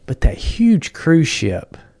 But that huge cruise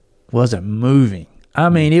ship wasn't moving. I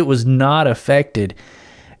mean, it was not affected.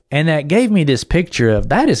 And that gave me this picture of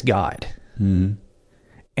that is God. Mm-hmm.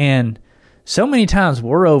 And so many times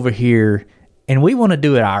we're over here and we want to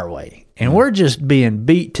do it our way. And we're just being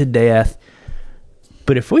beat to death.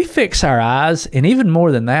 But if we fix our eyes, and even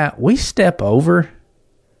more than that, we step over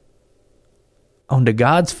onto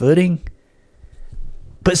God's footing.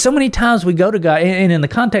 But so many times we go to God, and in the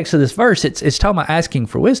context of this verse, it's talking about asking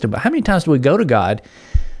for wisdom. But how many times do we go to God,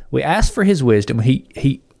 we ask for his wisdom,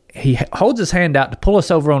 he holds his hand out to pull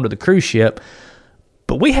us over onto the cruise ship,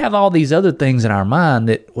 but we have all these other things in our mind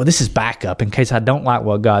that, well, this is backup in case I don't like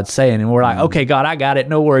what God's saying. And we're like, okay, God, I got it,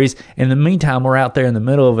 no worries. In the meantime, we're out there in the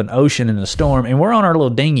middle of an ocean in a storm, and we're on our little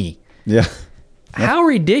dinghy. Yeah. How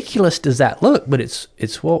ridiculous does that look? But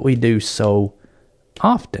it's what we do so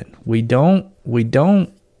often. We don't,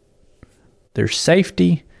 there's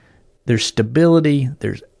safety, there's stability,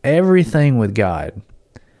 there's everything with God.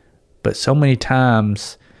 But so many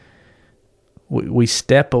times we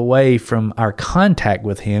step away from our contact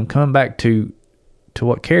with him. Coming back to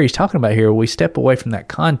what Carrie's talking about here, we step away from that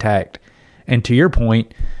contact, and to your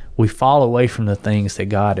point, we fall away from the things that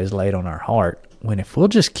God has laid on our heart. When if we'll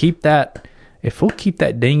keep that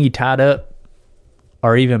dinghy tied up,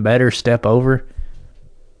 or even better, step over,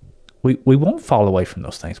 we won't fall away from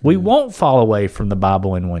those things. We won't fall away from the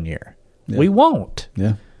Bible in 1 year. Yeah. We won't.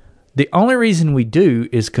 Yeah. The only reason we do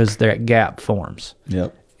is because that gap forms.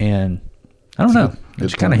 Yep. And I don't know. It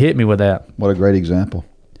just kind of hit me with that. What a great example.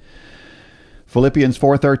 Philippians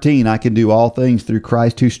 4:13, I can do all things through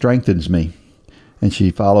Christ who strengthens me. And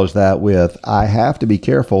she follows that with, I have to be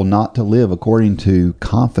careful not to live according to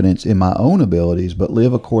confidence in my own abilities, but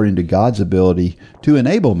live according to God's ability to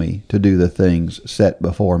enable me to do the things set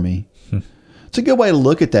before me. It's a good way to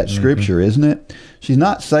look at that scripture, isn't it? She's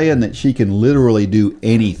not saying that she can literally do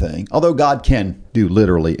anything, although God can do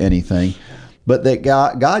literally anything. but that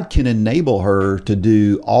God can enable her to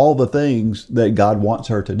do all the things that God wants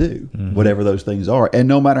her to do, whatever those things are. And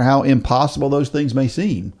no matter how impossible those things may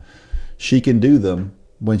seem, she can do them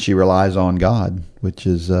when she relies on God, which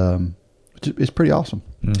is pretty awesome.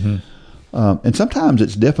 And sometimes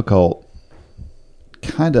it's difficult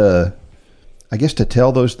kind of, I guess, to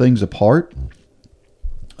tell those things apart.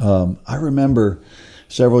 I remember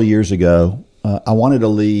several years ago, I wanted to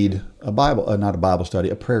lead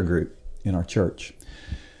a prayer group in our church.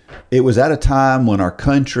 It was at a time when our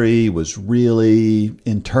country was really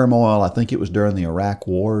in turmoil. I think it was during the Iraq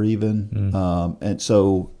War even. And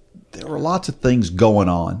so there were lots of things going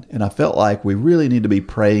on. And I felt like we really need to be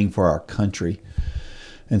praying for our country.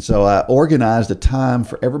 And so I organized a time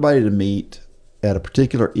for everybody to meet at a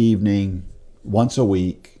particular evening once a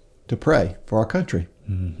week to pray for our country.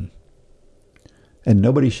 And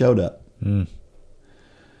nobody showed up. And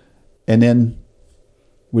then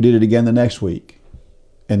we did it again the next week,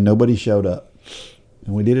 and nobody showed up.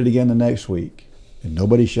 And we did it again the next week, and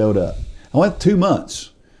nobody showed up. I went 2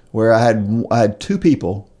 months where I had 2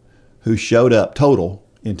 people who showed up total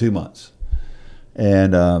in 2 months.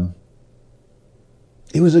 And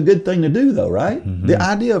it was a good thing to do, though, right? The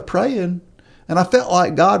idea of praying, and I felt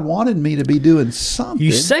like God wanted me to be doing something.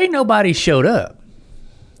 You say nobody showed up.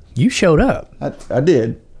 You showed up. I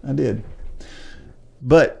did.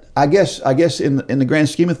 But I guess in the grand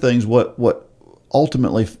scheme of things, what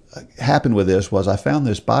ultimately happened with this was I found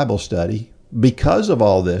this Bible study. Because of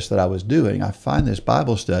all this that I was doing, I find this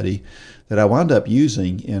Bible study that I wound up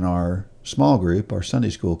using in our small group, our Sunday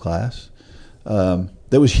school class.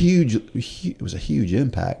 That was huge. It was a huge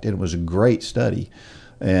impact, and it was a great study.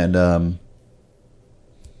 And I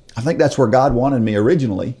think that's where God wanted me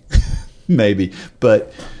originally, maybe.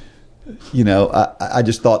 But I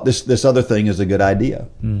just thought this other thing is a good idea,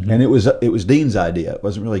 and it was Dean's idea. It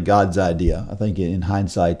wasn't really God's idea. I think in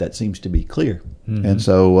hindsight that seems to be clear. And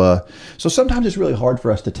so sometimes it's really hard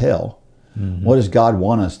for us to tell what does God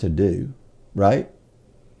want us to do, right?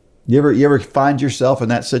 You ever find yourself in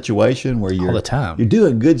that situation where all the time you're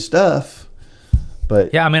doing good stuff,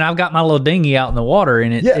 but yeah, I mean, I've got my little dinghy out in the water,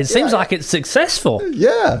 and it seems like it's successful.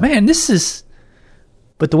 Yeah, man,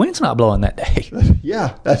 but the wind's not blowing that day.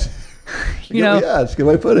 Yeah, that's yeah, it's a good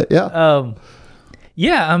way to put it. Yeah,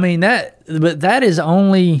 yeah, I mean that is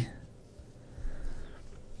only.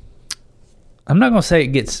 I'm not going to say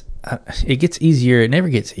it gets easier. It never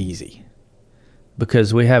gets easy,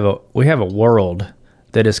 because we have a world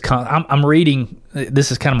that is. I'm reading.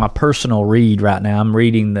 This is kind of my personal read right now. I'm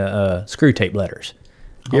reading the Screw Tape Letters.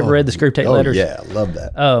 You ever read the Screw Tape Letters? Yeah, I love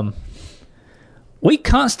that. We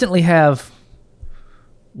constantly have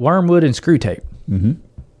wormwood and screw tape.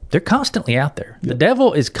 They're constantly out there. Yep. The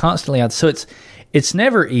devil is constantly out. So it's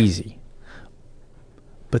never easy.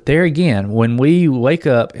 But there again, when we wake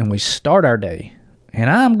up and we start our day, and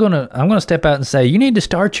I'm gonna step out and say, you need to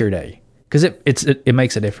start your day, because it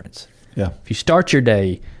makes a difference. Yeah. If you start your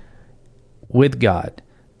day with God,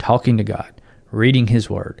 talking to God, reading His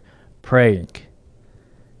Word, praying,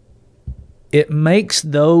 it makes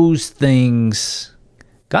those things.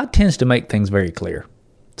 God tends to make things very clear.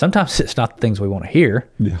 Sometimes it's not the things we want to hear.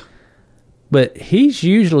 Yeah. But He's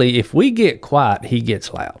usually, if we get quiet, He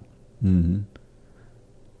gets loud.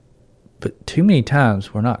 But too many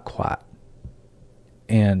times we're not quiet.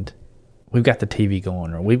 And we've got the TV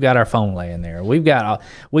going, or we've got our phone laying there.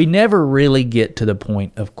 We never really get to the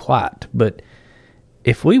point of quiet. But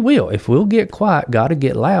if we'll get quiet, God will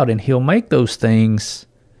get loud, and He'll make those things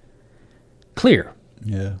clear.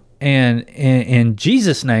 Yeah. And in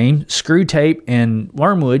Jesus' name, screw tape and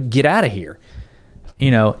wormwood, get out of here.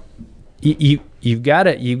 You've got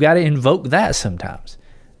to invoke that sometimes.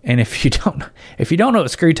 And if you don't know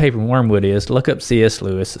what screw tape and wormwood is, look up C.S.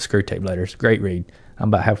 Lewis, the Screw Tape Letters. Great read. I'm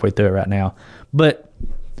about halfway through it right now. But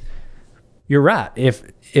you're right.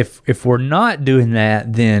 If we're not doing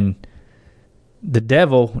that, then the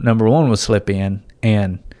devil, number one, will slip in,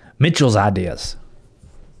 and Mitchell's ideas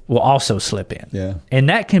will also slip in. Yeah. And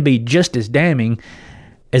that can be just as damning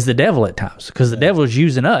as the devil at times, because the devil is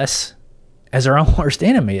using us as our own worst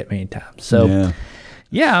enemy at many times. So,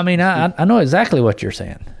 yeah, I mean, I know exactly what you're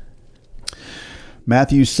saying.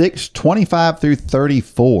 Matthew 6:25 through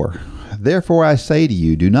 34. Therefore I say to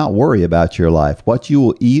you, do not worry about your life, what you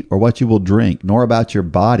will eat or what you will drink, nor about your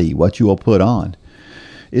body, what you will put on.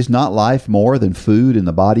 Is not life more than food, and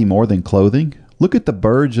the body more than clothing? Look at the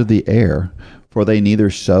birds of the air, for they neither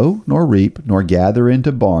sow nor reap nor gather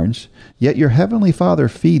into barns, yet your heavenly Father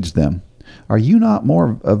feeds them. Are you not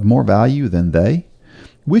of more value than they?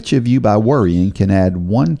 Which of you by worrying can add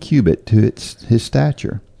 1 cubit to his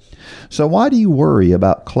stature? So why do you worry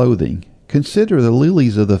about clothing? Consider the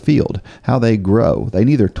lilies of the field, how they grow. They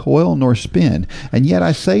neither toil nor spin. And yet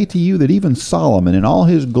I say to you that even Solomon in all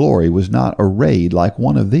his glory was not arrayed like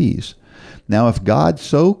one of these. Now if God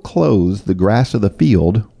so clothes the grass of the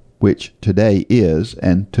field, which today is,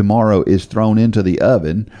 and tomorrow is thrown into the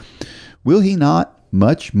oven, will he not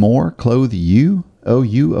much more clothe you, O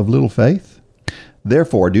you of little faith?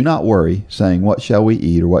 Therefore do not worry, saying, what shall we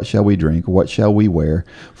eat, or what shall we drink, or what shall we wear?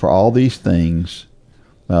 For all these things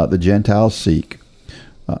the Gentiles seek.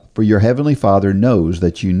 For your heavenly Father knows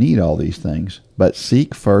that you need all these things. But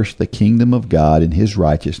seek first the kingdom of God and his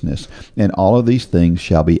righteousness, and all of these things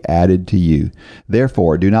shall be added to you.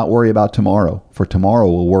 Therefore do not worry about tomorrow, for tomorrow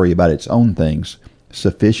will worry about its own things.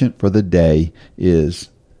 Sufficient for the day is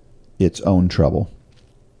its own trouble.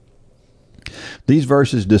 These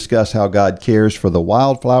verses discuss how God cares for the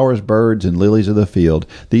wildflowers, birds, and lilies of the field.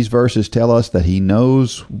 These verses tell us that he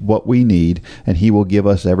knows what we need, and he will give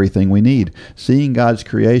us everything we need. Seeing God's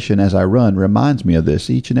creation as I run reminds me of this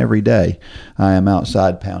each and every day. I am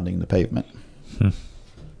outside pounding the pavement. You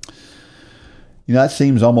know, that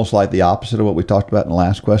seems almost like the opposite of what we talked about in the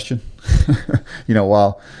last question. You know,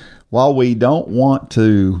 while we don't want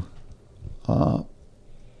to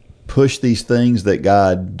push these things that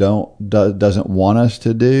God doesn't want us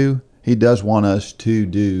to do, he does want us to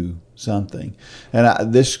do something.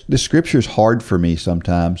 And this scripture is hard for me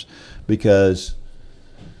sometimes, because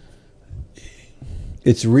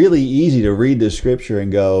it's really easy to read this scripture and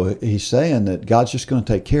go, he's saying that God's just going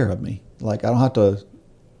to take care of me. Like I don't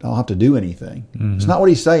have to do anything. Mm-hmm. It's not what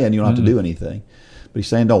he's saying. You don't have to do anything, but he's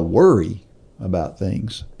saying don't worry about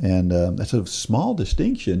things. And that's a small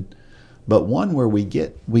distinction, but one where we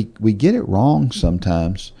get it wrong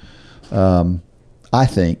sometimes, I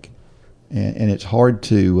think, and it's hard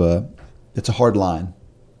to it's a hard line,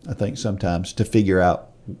 I think, sometimes to figure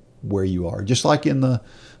out where you are. Just like in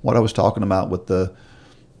what I was talking about with the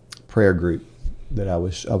prayer group that I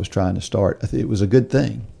was trying to start. I think it was a good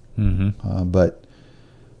thing, but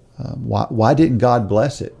why didn't God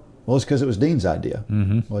bless it? Well, it's because it was Dean's idea,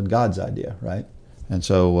 wasn't God's idea, right? And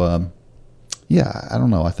so. Yeah, I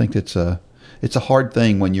don't know. I think it's a hard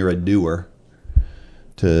thing when you're a doer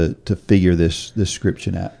to figure this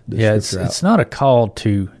scripture out. It's not a call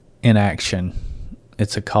to inaction;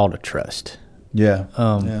 it's a call to trust. Yeah,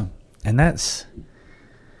 and that's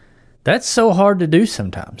so hard to do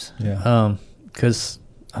sometimes. Yeah, because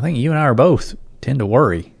I think you and I are both tend to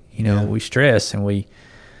worry. You know, we stress and we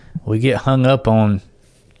get hung up on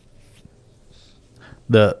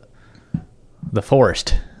the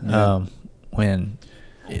forest. Yeah. When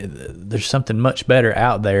there's something much better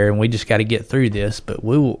out there, and we just got to get through this. But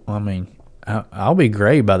I'll be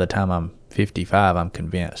gray by the time I'm 55, I'm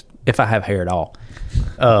convinced, if I have hair at all.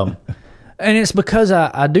 And it's because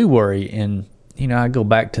I do worry. And, you know, I go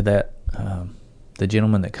back to that, the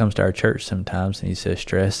gentleman that comes to our church sometimes, and he says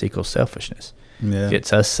stress equals selfishness. Yeah.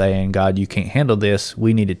 It's us saying, God, you can't handle this.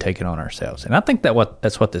 We need to take it on ourselves. And I think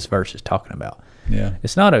that's what this verse is talking about. Yeah.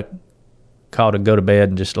 It's not a call to go to bed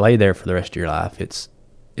and just lay there for the rest of your life. It's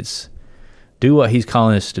do what he's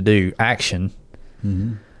calling us to do, action,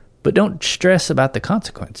 but don't stress about the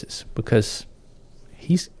consequences, because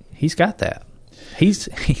he's got that. He's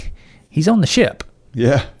on the ship.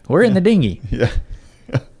 Yeah, we're in the dinghy. Yeah.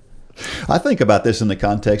 I think about this in the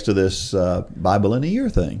context of this Bible in a Year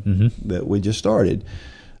thing that we just started.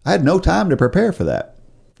 I had no time to prepare for that,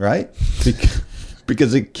 right?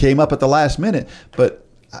 Because it came up at the last minute, but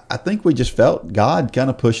I think we just felt God kind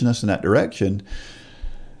of pushing us in that direction.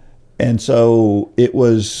 And so it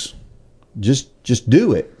was just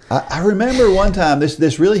do it. I remember one time,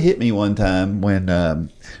 this really hit me one time when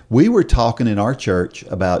we were talking in our church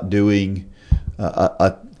about doing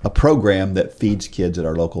a program that feeds kids at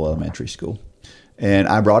our local elementary school. And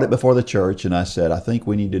I brought it before the church and I said, I think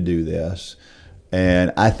we need to do this.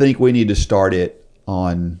 And I think we need to start it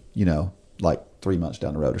on, like 3 months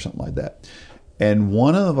down the road or something like that. And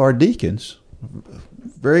one of our deacons,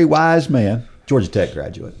 very wise man, Georgia Tech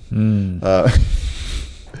graduate.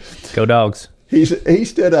 Go Dogs. He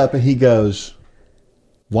stood up and he goes,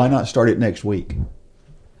 why not start it next week?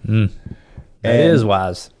 That is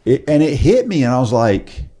wise. And it hit me and I was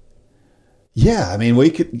like, yeah, I mean,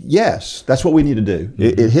 yes, that's what we need to do.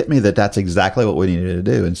 It hit me that's exactly what we needed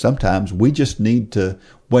to do. And sometimes we just need to,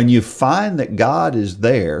 when you find that God is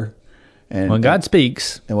there, and when God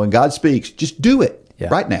speaks, just do it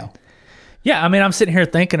right now. Yeah, I mean, I'm sitting here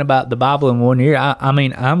thinking about the Bible in 1 year. I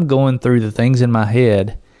mean, I'm going through the things in my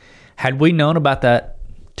head. Had we known about that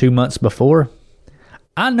 2 months before,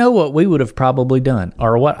 I know what we would have probably done,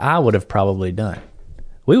 or what I would have probably done.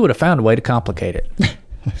 We would have found a way to complicate it.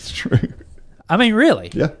 That's true. I mean, really.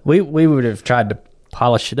 Yeah. We would have tried to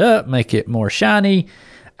polish it up, make it more shiny,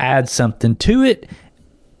 add something to it.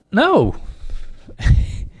 No.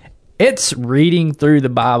 It's reading through the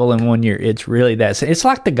Bible in 1 year. It's really that. It's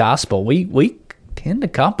like the gospel. We tend to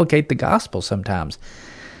complicate the gospel sometimes.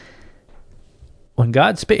 When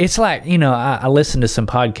God speaks, it's like, I listen to some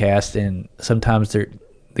podcasts, and sometimes the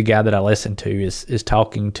guy that I listen to is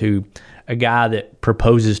talking to a guy that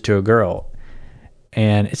proposes to a girl.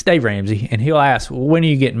 And it's Dave Ramsey, and he'll ask, well, when are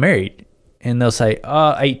you getting married? And they'll say,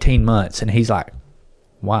 18 months. And he's like,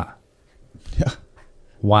 why? Yeah.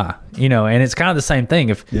 Why? And it's kind of the same thing.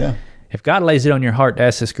 If God lays it on your heart to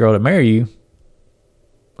ask this girl to marry you,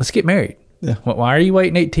 let's get married. Yeah. Why are you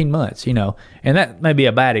waiting 18 months? And that may be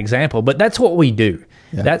a bad example, but that's what we do.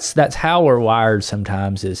 Yeah. That's how we're wired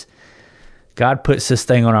sometimes, is God puts this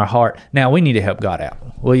thing on our heart. Now we need to help God out.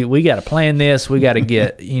 We got to plan this. We got to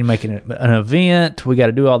get making an event. We got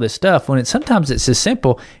to do all this stuff. When sometimes it's as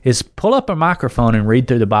simple as pull up a microphone and read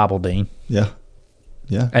through the Bible, Dean. Yeah.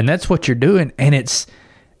 Yeah. And that's what you're doing, and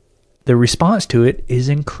the response to it is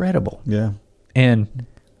incredible. Yeah. And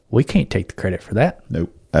we can't take the credit for that.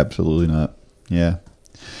 Nope. Absolutely not. Yeah.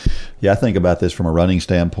 Yeah. I think about this from a running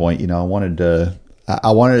standpoint. I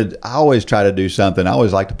always try to do something. I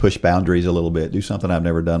always like to push boundaries a little bit, do something I've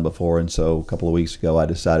never done before. And so a couple of weeks ago, I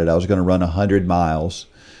decided I was going to run 100 miles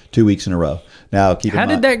 2 weeks in a row. Now, How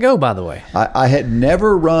did that go, by the way? I had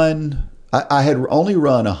never run, I had only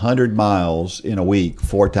run 100 miles in a week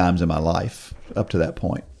 4 times in my life up to that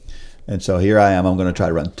point. And so here I am. I'm going to try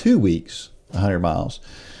to run 2 weeks, 100 miles.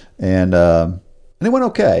 And it went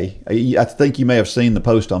okay. I think you may have seen the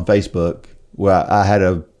post on Facebook where I had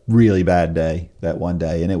a really bad day that one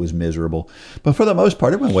day, and it was miserable. But for the most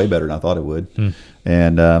part, it went way better than I thought it would.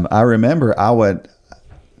 And I remember I went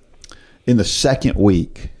in the second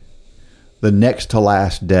week, the next to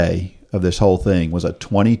last day of this whole thing was a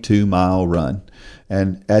 22-mile run.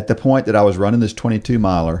 And at the point that I was running this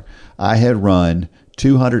 22-miler, I had run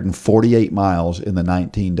 248 miles in the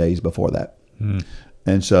 19 days before that.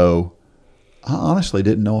 And so I honestly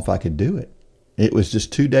didn't know if I could do it. It was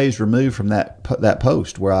just 2 days removed from that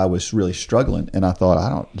post where I was really struggling, and I thought, I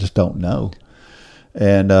don't know.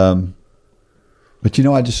 And but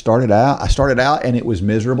I just started out. I started out, and it was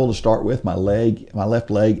miserable to start with. My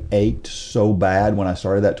left leg ached so bad when I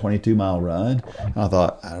started that 22-mile run. And I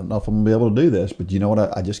thought, I don't know if I'm gonna be able to do this. But you know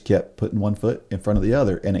what? I just kept putting one foot in front of the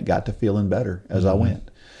other, and it got to feeling better as I went.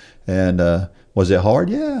 And was it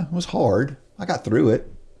hard? Yeah, it was hard. I got through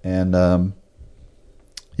it, and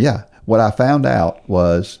what I found out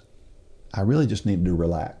was I really just needed to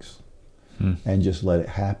relax and just let it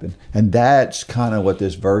happen. And that's kind of what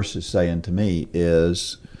this verse is saying to me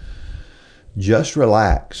is just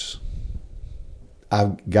relax.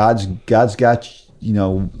 God's got,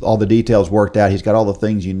 all the details worked out. He's got all the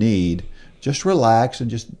things you need. Just relax and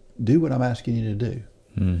just do what I'm asking you to do.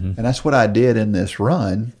 And that's what I did in this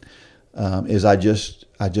run, is I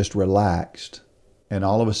just relaxed. And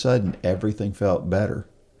all of a sudden, everything felt better.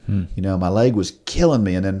 My leg was killing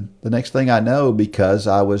me. And then the next thing I know, because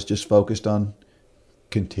I was just focused on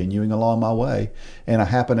continuing along my way, and I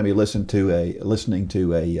happened to be listening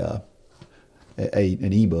to an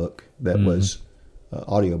ebook that was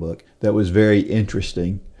audiobook that was very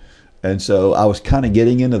interesting. And so I was kind of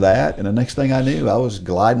getting into that. And the next thing I knew, I was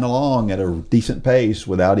gliding along at a decent pace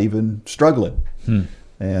without even struggling.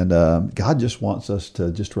 And God just wants us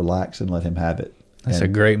to just relax and let him have it. That's a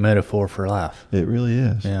great metaphor for life. It really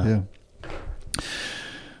is. Yeah.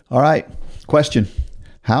 All right. Question.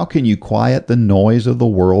 How can you quiet the noise of the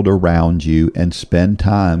world around you and spend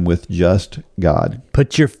time with just God?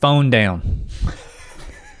 Put your phone down.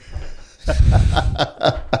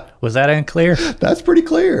 Was that unclear? That's pretty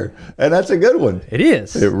clear. And that's a good one. It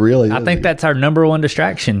is. It really is. I think that's our number one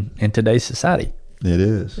distraction in today's society. It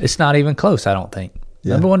is. It's not even close, I don't think.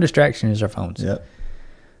 Yeah. Number one distraction is our phones. Yep.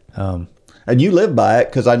 And you live by it,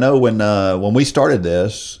 because I know when we started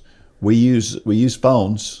this, we use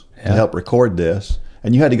phones to help record this,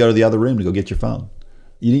 and you had to go to the other room to go get your phone.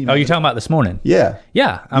 You're talking about this morning? Yeah.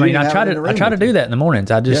 Yeah. I mean, I try to do that in the mornings.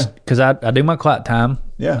 Because I do my quiet time.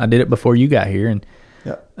 Yeah. I did it before you got here, and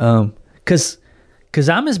because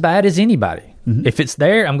I'm as bad as anybody. If it's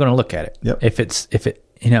there, I'm going to look at it.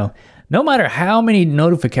 Yep. No matter how many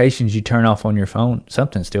notifications you turn off on your phone,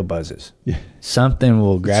 something still buzzes. Yeah. Something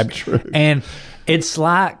will grab you. True. And it's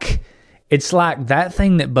like that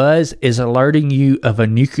thing that buzz is alerting you of a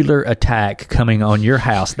nuclear attack coming on your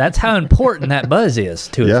house. That's how important that buzz is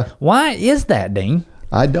to us. Why is that, Dean?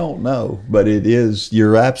 I don't know, but it is.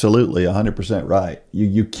 You're absolutely 100% right.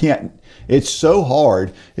 You can't. It's so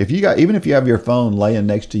hard even if you have your phone laying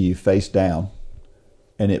next to you face down,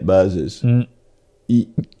 and it buzzes,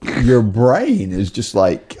 your brain is just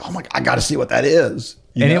like, oh my, I got to see what that is.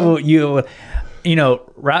 And it will, you know,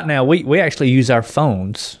 right now we actually use our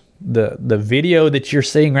phones. The video that you're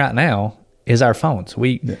seeing right now is our phones.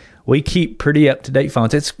 We keep pretty up to date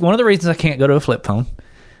phones. It's one of the reasons I can't go to a flip phone,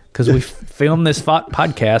 because we film this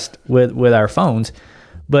podcast with our phones,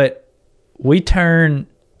 but we turn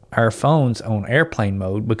our phones on airplane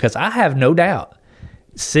mode, because I have no doubt,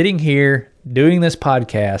 sitting here doing this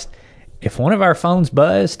podcast, if one of our phones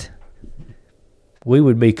buzzed, we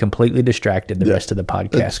would be completely distracted the rest of the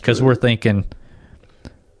podcast, because we're thinking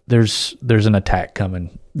there's an attack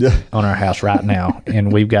coming on our house right now,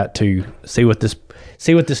 and we've got to see what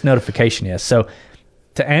this notification is. So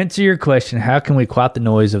to answer your question, how can we quiet the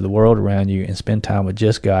noise of the world around you and spend time with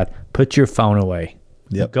just God? Put your phone away.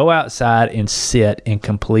 Yep. Go outside and sit in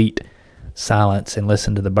complete silence and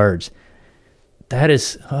listen to the birds. That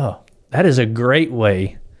is a great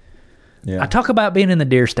way. Yeah. I talk about being in the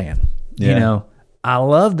deer stand. Yeah. You know, I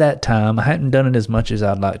love that time. I hadn't done it as much as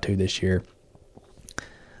I'd like to this year.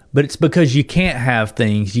 But it's because you can't have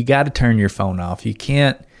things. You got to turn your phone off. You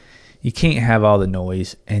can't have all the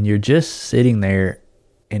noise, and you're just sitting there,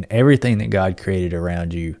 and everything that God created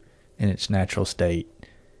around you in its natural state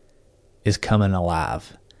is coming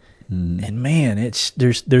alive. And man,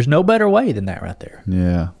 there's no better way than that right there.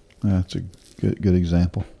 Yeah, that's a good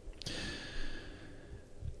example.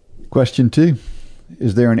 Question 2.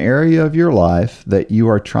 Is there an area of your life that you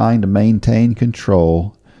are trying to maintain in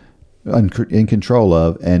control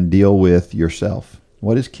of and deal with yourself?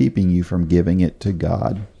 What is keeping you from giving it to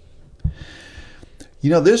God?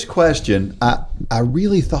 You know, this question, I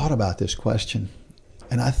really thought about this question.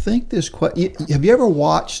 And I think have you ever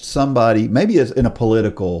watched somebody, maybe in a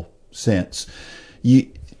political sense,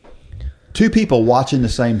 two people watching the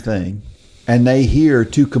same thing, and they hear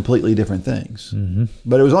two completely different things. Mm-hmm.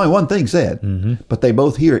 But it was only one thing said, but they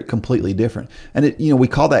both hear it completely different. And we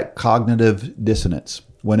call that cognitive dissonance,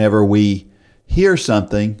 whenever we hear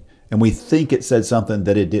something and we think it said something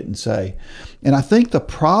that it didn't say. And I think the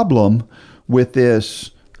problem with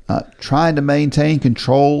this trying to maintain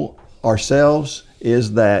control ourselves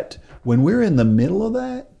is that when we're in the middle of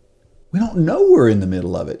that, we don't know we're in the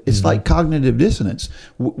middle of it. It's like cognitive dissonance.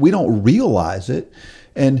 We don't realize it.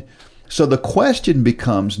 And so the question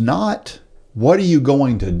becomes not, what are you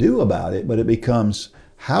going to do about it? But it becomes,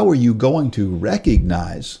 how are you going to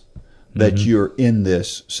recognize that you're in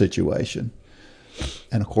this situation?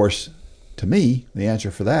 And of course, to me, the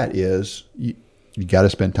answer for that is you got to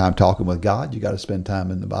spend time talking with God. You got to spend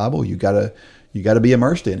time in the Bible. You got to be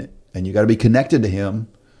immersed in it, and you got to be connected to Him,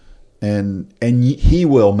 and He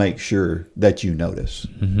will make sure that you notice.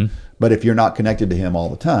 But if you're not connected to Him all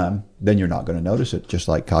the time, then you're not going to notice it. Just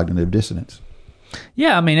like cognitive dissonance.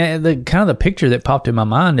 Yeah, I mean, the picture that popped in my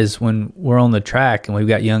mind is when we're on the track and we've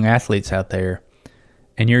got young athletes out there,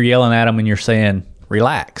 and you're yelling at them and you're saying,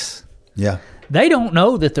 "Relax." Yeah. They don't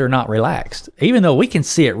know that they're not relaxed, even though we can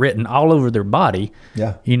see it written all over their body.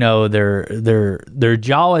 Yeah. You know, their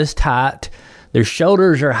jaw is tight, their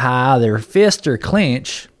shoulders are high, their fists are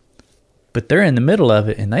clenched, but they're in the middle of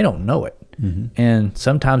it and they don't know it. And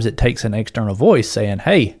sometimes it takes an external voice saying,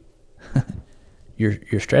 "Hey,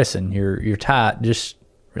 you're stressing, you're tight, just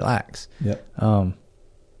relax." Yep.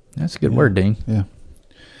 That's a good word, Dean. Yeah.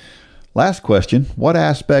 Last question. What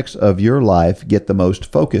aspects of your life get the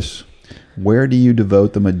most focus? Where do you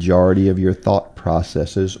devote the majority of your thought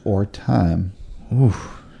processes or time? Ooh,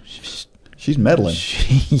 she's meddling.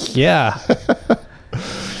 Yeah.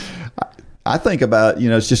 I think about,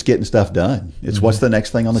 it's just getting stuff done. It's what's the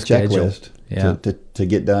next thing on the checklist to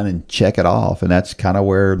get done and check it off. And that's kind of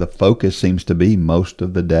where the focus seems to be most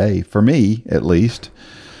of the day, for me at least.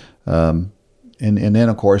 And then,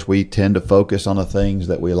 of course, we tend to focus on the things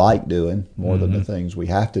that we like doing more than the things we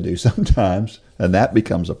have to do sometimes. And that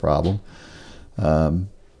becomes a problem. But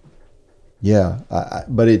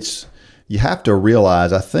you have to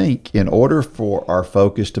realize, I think, in order for our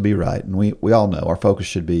focus to be right, and we all know our focus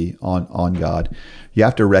should be on God, you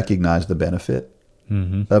have to recognize the benefit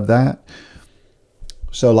of that.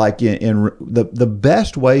 So like in the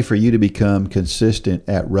best way for you to become consistent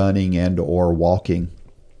at running and or walking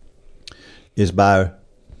is by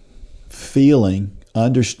feeling,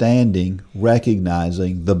 understanding,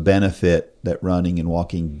 recognizing the benefit that running and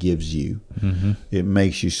walking gives you. It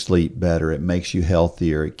makes you sleep better. It makes you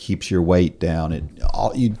healthier. It keeps your weight down.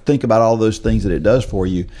 You think about all those things that it does for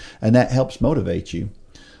you, and that helps motivate you.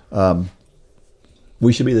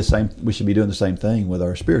 We should be the same. We should be doing the same thing with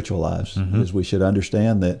our spiritual lives. Is we should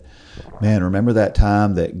understand that, man, remember that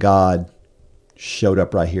time that God showed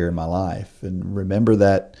up right here in my life, and remember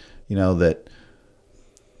that, that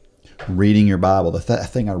reading your Bible. The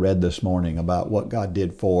thing I read this morning about what God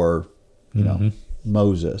did for, you know,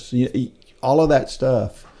 Moses. All of that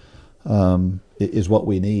stuff is what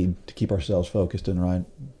we need to keep ourselves focused in the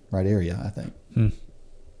right area, I think.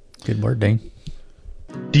 Good word, Dean.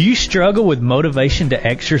 Do you struggle with motivation to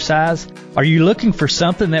exercise? Are you looking for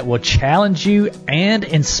something that will challenge you and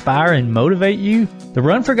inspire and motivate you? The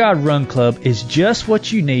Run for God Run Club is just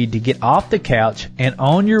what you need to get off the couch and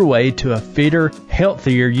on your way to a fitter,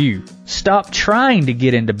 healthier you. Stop trying to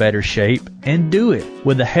get into better shape and do it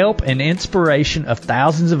with the help and inspiration of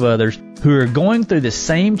thousands of others who are going through the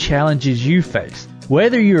same challenges you face.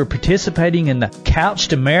 Whether you are participating in the Couch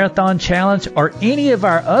to Marathon Challenge or any of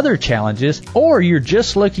our other challenges, or you're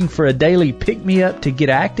just looking for a daily pick-me-up to get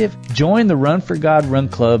active, join the Run for God Run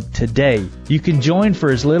Club today. You can join for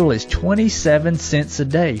as little as 27 cents a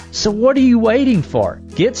day. So what are you waiting for?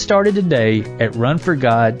 Get started today at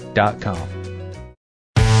runforgod.com.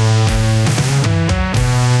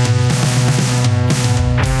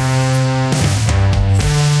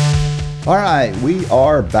 All right, we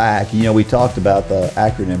are back. You know, we talked about the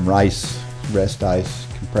acronym RICE, rest, ice,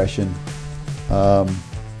 compression, and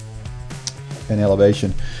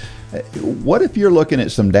elevation. What if you're looking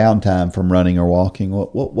at some downtime from running or walking?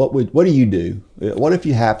 What do you do? What if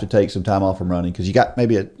you have to take some time off from running because you got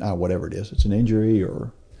maybe whatever it is, it's an injury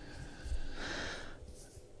or?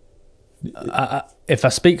 If I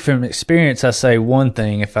speak from experience, I say one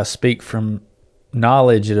thing. If I speak from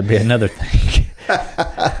knowledge, it'll be another thing.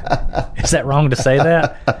 Is that wrong to say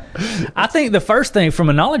that? I think the first thing from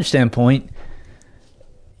a knowledge standpoint,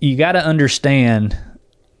 you got to understand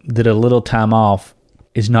that a little time off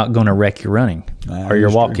is not going to wreck your running or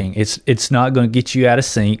your walking. True. It's not going to get you out of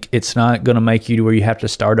sync. It's not going to make you to where you have to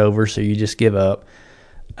start over, so you just give up.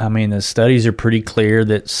 I mean, the studies are pretty clear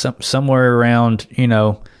that somewhere around,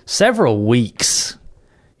 several weeks,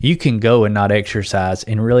 you can go and not exercise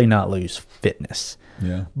and really not lose fitness.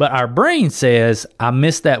 Yeah. But our brain says, I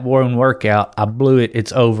missed that one workout. I blew it.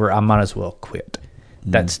 It's over. I might as well quit.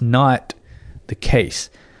 That's not the case.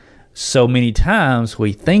 So many times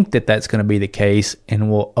we think that that's going to be the case and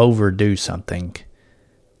we'll overdo something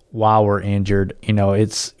while we're injured.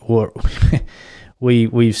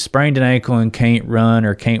 We've sprained an ankle and can't run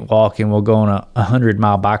or can't walk, and we'll go on a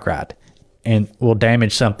 100-mile bike ride and we'll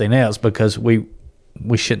damage something else because we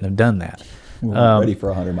shouldn't have done that. We're ready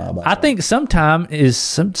for a 100-mile bike ride. I think sometime is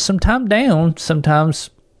sometime down.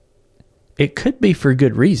 Sometimes it could be for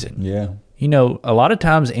good reason. Yeah. A lot of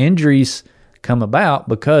times injuries come about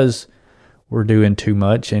because we're doing too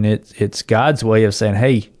much, and it's God's way of saying,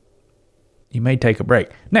 hey, you may take a break.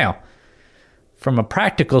 Now, from a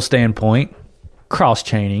practical standpoint,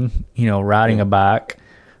 cross-chaining, riding a bike,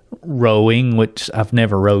 rowing, which I've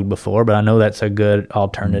never rowed before, but I know that's a good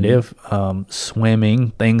alternative,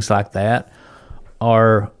 swimming, things like that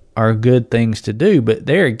are good things to do. But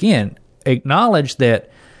there again, acknowledge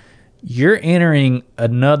that you're entering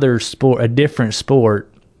another sport, a different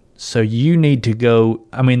sport, so you need to go.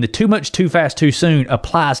 I mean, the too much, too fast, too soon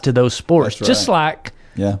applies to those sports, right. Just like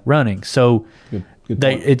running. So good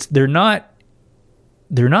they're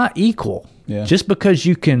not equal. Yeah. Just because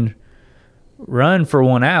you can run for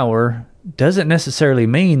 1 hour doesn't necessarily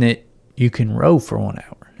mean that you can row for 1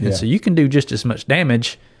 hour. And so you can do just as much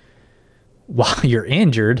damage while you're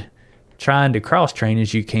injured trying to cross train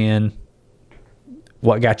as you can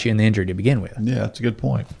what got you in the injury to begin with. Yeah, that's a good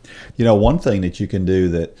point. One thing that you can do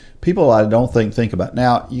that people I don't think about.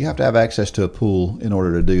 Now, you have to have access to a pool in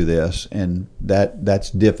order to do this, and that's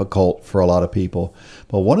difficult for a lot of people.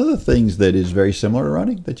 But one of the things that is very similar to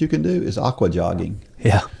running that you can do is aqua jogging.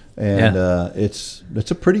 Yeah. And it's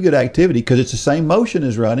a pretty good activity because it's the same motion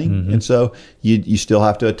as running, and so you still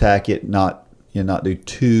have to attack it, not do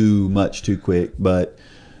too much too quick, but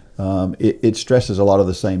it stresses a lot of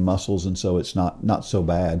the same muscles, and so it's not so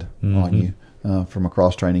bad on you from a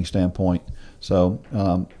cross training standpoint. So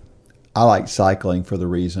I like cycling for the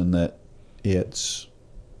reason that it's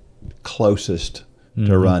closest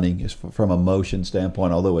to running is from a motion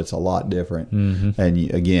standpoint, although it's a lot different.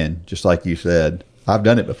 And again, just like you said, I've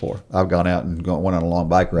done it before. I've gone out and went on long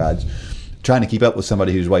bike rides, trying to keep up with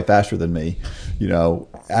somebody who's way faster than me,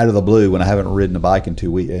 out of the blue when I haven't ridden a bike in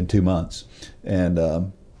 2 months,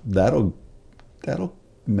 and that'll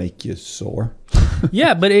make you sore.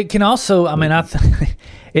 Yeah, but it can also. I mean,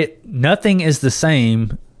 nothing is the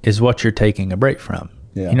same as what you're taking a break from.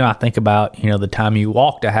 Yeah. I think about the time you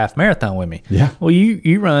walked a half marathon with me. Yeah. Well,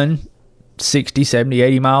 you run 60, 70,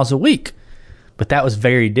 80 miles a week. But that was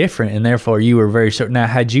very different, and therefore you were very certain. Now,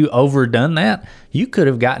 had you overdone that, you could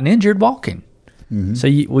have gotten injured walking. So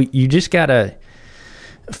you just got to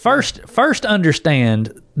First,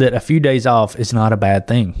 understand that a few days off is not a bad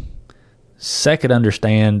thing. Second,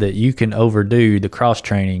 understand that you can overdo the cross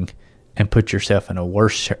training and put yourself in a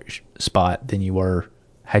worse spot than you were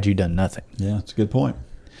had you done nothing. Yeah, that's a good point.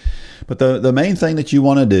 But the main thing that you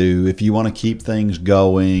want to do, if you want to keep things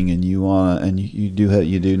going, and you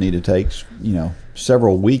do need to take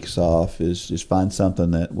several weeks off, is find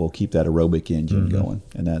something that will keep that aerobic engine going,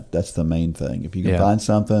 and that's the main thing. If you can find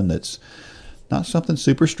something that's not something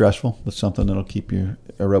super stressful, but something that'll keep your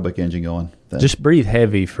aerobic engine going. Just breathe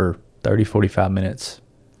heavy for 30, 45 minutes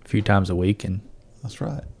a few times a week, and that's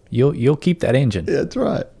right. You'll keep that engine. Yeah, that's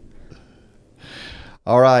right.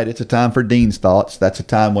 All right, it's a time for Dean's Thoughts. That's a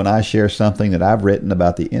time when I share something that I've written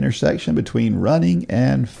about the intersection between running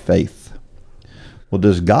and faith. Well,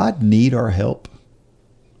 does God need our help?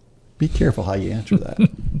 Be careful how you answer that.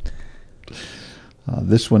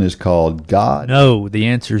 This one is called God. No, the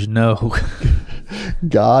answer is no.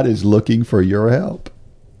 God is looking for your help.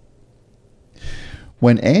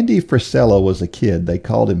 When Andy Frisella was a kid, they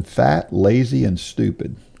called him fat, lazy, and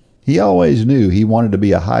stupid. He always knew he wanted to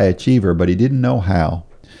be a high achiever, but he didn't know how.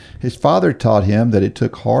 His father taught him that it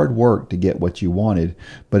took hard work to get what you wanted,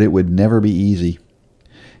 but it would never be easy.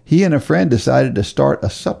 He and a friend decided to start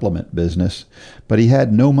a supplement business, but he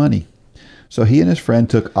had no money. So he and his friend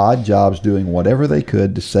took odd jobs doing whatever they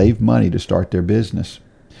could to save money to start their business.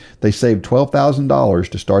 They saved $12,000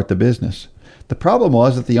 to start the business. The problem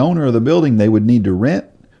was that the owner of the building they would need to rent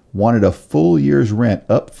wanted a full year's rent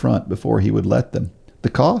up front before he would let them. The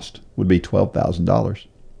cost would be $12,000.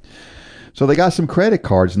 So they got some credit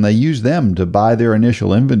cards and they used them to buy their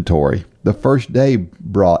initial inventory. The first day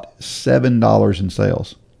brought $7 in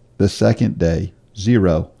sales. The second day,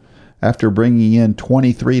 $0. After bringing in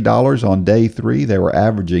 $23 on day 3, they were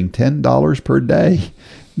averaging $10 per day.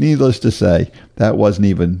 Needless to say, that wasn't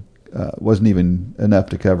even enough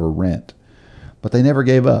to cover rent. But they never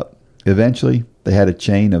gave up. Eventually, they had a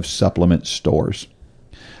chain of supplement stores.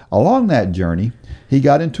 Along that journey, he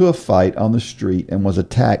got into a fight on the street and was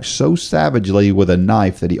attacked so savagely with a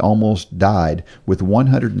knife that he almost died with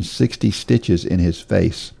 160 stitches in his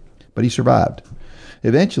face. But he survived.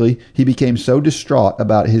 Eventually, he became so distraught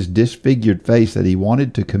about his disfigured face that he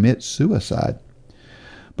wanted to commit suicide.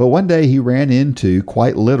 But one day he ran into,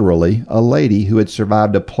 quite literally, a lady who had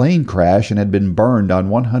survived a plane crash and had been burned on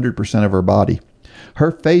 100% of her body.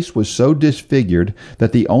 Her face was so disfigured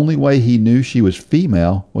that the only way he knew she was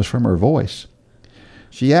female was from her voice.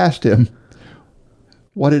 She asked him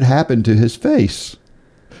what had happened to his face.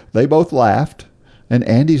 They both laughed, and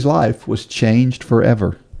Andy's life was changed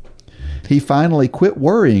forever. He finally quit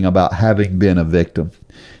worrying about having been a victim.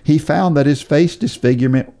 He found that his face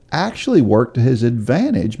disfigurement actually worked to his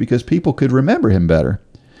advantage because people could remember him better.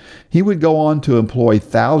 He would go on to employ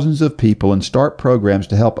thousands of people and start programs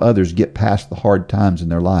to help others get past the hard times in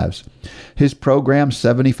their lives. His program,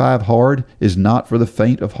 75 Hard, is not for the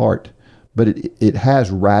faint of heart, but it has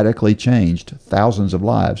radically changed thousands of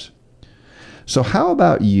lives. So how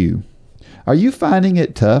about you? Are you finding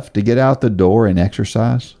it tough to get out the door and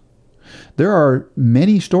exercise? There are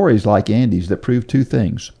many stories like Andy's that prove two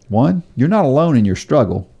things. One, you're not alone in your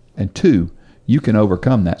struggle. And two, you can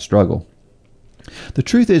overcome that struggle. The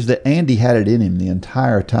truth is that Andy had it in him the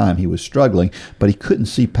entire time he was struggling, but he couldn't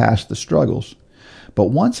see past the struggles. But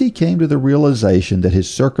once he came to the realization that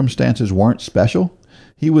his circumstances weren't special,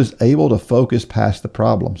 he was able to focus past the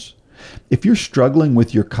problems. If you're struggling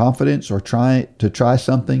with your confidence or trying to try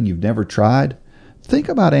something you've never tried, think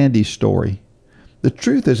about Andy's story. The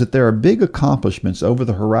truth is that there are big accomplishments over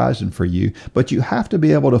the horizon for you, but you have to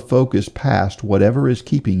be able to focus past whatever is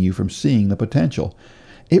keeping you from seeing the potential.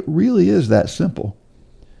 It really is that simple.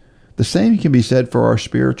 The same can be said for our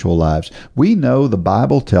spiritual lives. We know the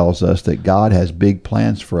Bible tells us that God has big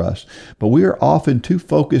plans for us, but we are often too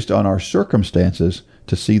focused on our circumstances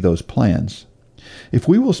to see those plans. If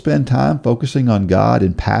we will spend time focusing on God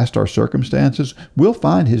and past our circumstances, we'll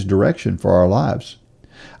find His direction for our lives.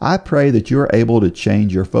 I pray that you're able to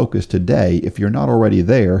change your focus today, if you're not already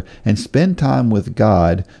there, and spend time with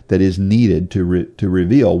God that is needed to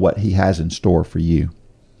reveal what He has in store for you.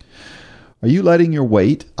 Are you letting your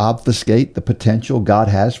weight obfuscate the potential God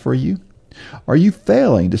has for you? Are you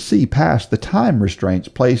failing to see past the time restraints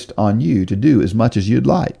placed on you to do as much as you'd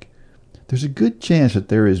like? There's a good chance that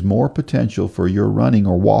there is more potential for your running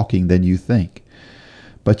or walking than you think.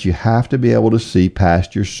 But you have to be able to see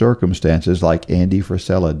past your circumstances like Andy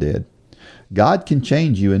Frisella did. God can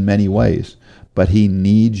change you in many ways, but He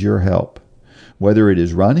needs your help. Whether it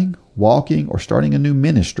is running, walking, or starting a new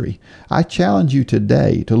ministry, I challenge you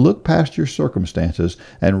today to look past your circumstances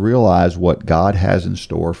and realize what God has in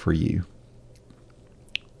store for you.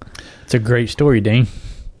 It's a great story, Dean.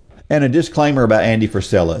 And a disclaimer about Andy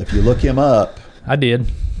Frisella. If you look him up, I did.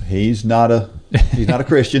 he's not a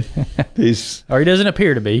Christian. Or he doesn't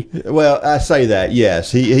appear to be. Well, I say that,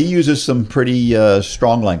 yes. He uses some pretty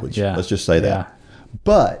strong language. Yeah. Let's just say that. Yeah.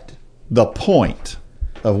 But the point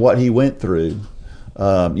of what he went through,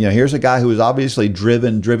 here's a guy who was obviously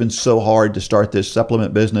driven so hard to start this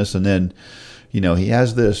supplement business, and then, he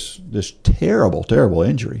has this terrible, terrible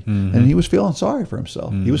injury, and he was feeling sorry for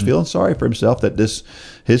himself. He was feeling sorry for himself that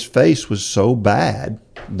his face was so bad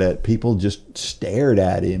that people just stared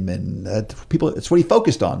at him, and it's what he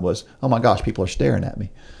focused on was, oh my gosh, people are staring at me.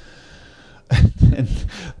 And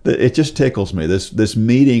it just tickles me, this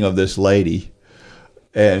meeting of this lady.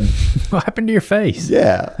 And what happened to your face?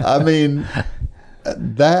 Yeah, I mean,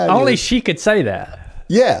 that only she could say that.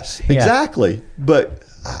 Yes, exactly. But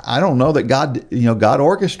I don't know that God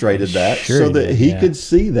orchestrated that so that he could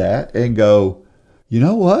see that and go, you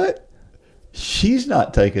know what? She's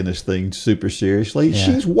not taking this thing super seriously. Yeah.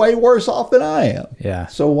 She's way worse off than I am. Yeah.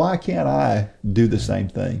 So why can't I do the same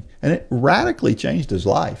thing? And it radically changed his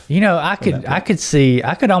life. I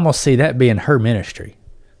could almost see that being her ministry.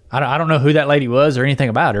 I don't know who that lady was or anything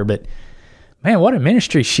about her, but man, what a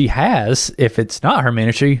ministry she has. If it's not her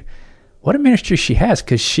ministry, what a ministry she has,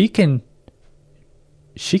 because she can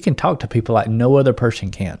talk to people like no other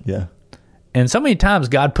person can. Yeah. And so many times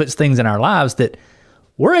God puts things in our lives that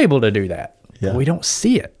we're able to do that. Yeah. We don't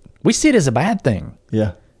see it. We see it as a bad thing.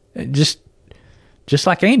 Yeah. Just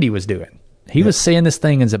like Andy was doing. He was seeing this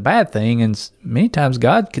thing as a bad thing, and many times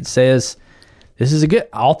God says, this is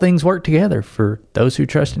all things work together for those who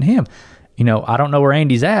trust in him. I don't know where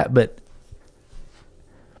Andy's at, but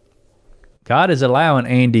God is allowing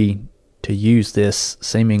Andy to use this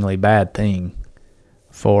seemingly bad thing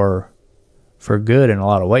for good in a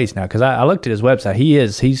lot of ways now. Because I looked at his website.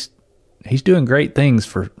 He's doing great things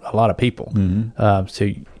for a lot of people. Mm-hmm. So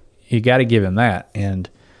you got to give him that. And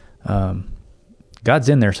God's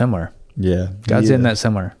in there somewhere. Yeah. God's in that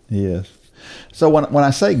somewhere. He is. So when I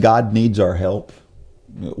say God needs our help,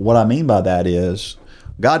 what I mean by that is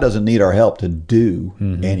God doesn't need our help to do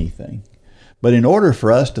anything. But in order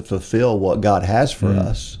for us to fulfill what God has for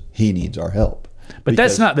us, he needs our help. But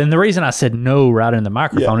that's not, then the reason I said no right in the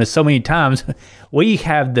microphone is so many times we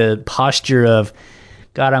have the posture of,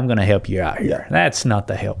 God, I'm going to help you out here. Yeah. That's not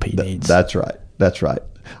the help he needs. That's right. That's right.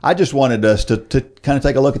 I just wanted us to kind of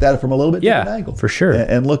take a look at that from a little bit different angle. For sure.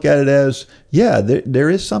 And look at it as, there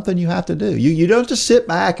is something you have to do. You don't just sit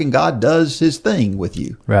back and God does his thing with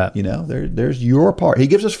you. Right. There's your part. He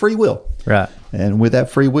gives us free will. Right. And with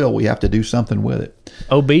that free will, we have to do something with it.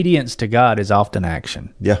 Obedience to God is often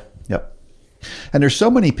action. Yeah. Yep. And there's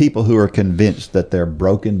so many people who are convinced that they're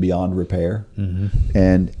broken beyond repair. Mm-hmm.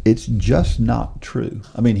 And it's just not true.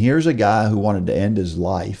 I mean, here's a guy who wanted to end his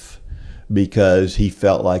life because he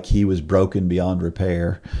felt like he was broken beyond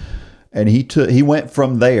repair. And he went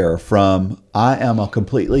from there, from I am a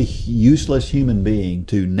completely useless human being,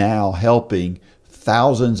 to now helping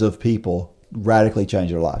thousands of people radically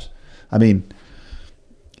change their lives. I mean,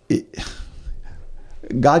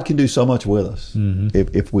 God can do so much with us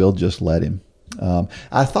if we'll just let him.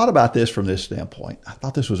 I thought about this from this standpoint. I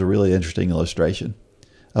thought this was a really interesting illustration.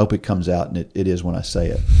 I hope it comes out, and it is when I say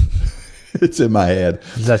it. It's in my head.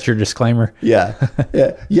 Is that your disclaimer? Yeah.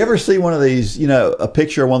 You ever see one of these, a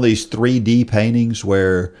picture of one of these 3D paintings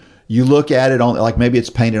where you look at it on, like maybe it's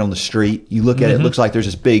painted on the street. You look at it, it looks like there's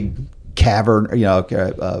this big cavern, like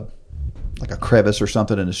a crevice or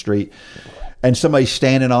something in the street. And somebody's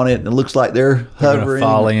standing on it, and it looks like they're hovering.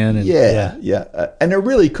 Fall in. And, yeah. And they're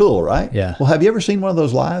really cool, right? Yeah. Well, have you ever seen one of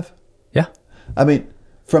those live? Yeah. I mean,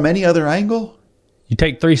 from any other angle? You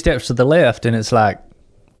take 3 steps to the left, and it's like,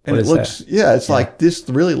 and it looks, like this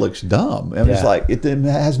really looks dumb. And it's like, it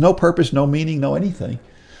has no purpose, no meaning, no anything.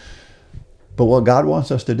 But what God wants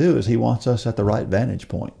us to do is he wants us at the right vantage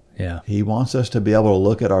point. Yeah. He wants us to be able to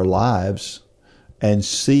look at our lives and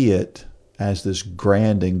see it as this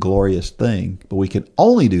grand and glorious thing. But we can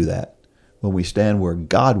only do that when we stand where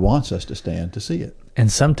God wants us to stand to see it.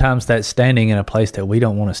 And sometimes that's standing in a place that we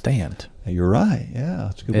don't want to stand. You're right. Yeah,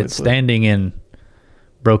 that's a good way to put it. It's standing in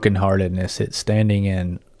brokenheartedness. It's standing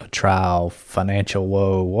in a trial, financial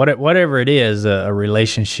woe, whatever it is, a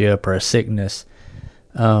relationship or a sickness.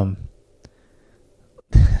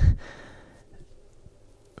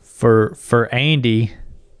 For Andy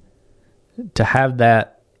to have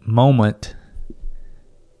that moment,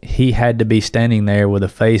 he had to be standing there with a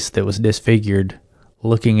face that was disfigured,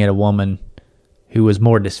 looking at a woman who was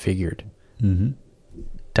more disfigured. Mm-hmm.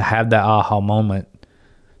 To have that aha moment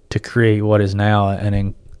to create what is now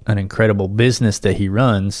an incredible business that he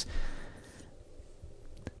runs.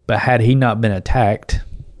 But had he not been attacked,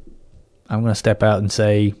 I'm going to step out and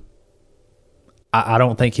say I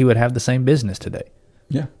don't think he would have the same business today.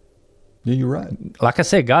 Yeah. Yeah, you're right. Like I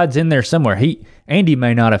said, God's in there somewhere. Andy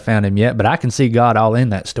may not have found him yet, but I can see God all in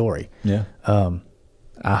that story. Yeah.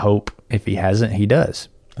 I hope if he hasn't, he does.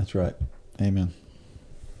 That's right. Amen.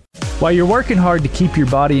 While you're working hard to keep your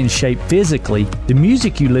body in shape physically, the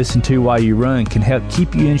music you listen to while you run can help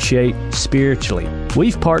keep you in shape spiritually.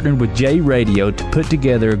 We've partnered with J Radio to put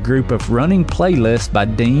together a group of running playlists by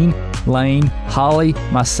Dean, Lane, Holly,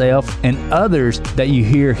 myself, and others that you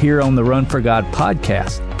hear here on the Run for God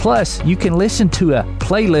podcast. Plus, you can listen to a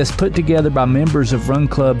playlist put together by members of Run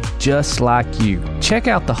Club just like you. Check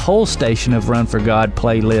out the whole station of Run for God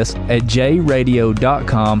playlist at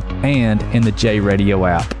jradio.com and in the J Radio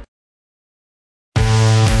app.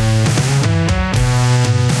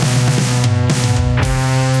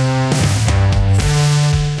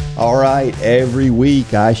 All right, every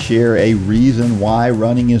week I share a reason why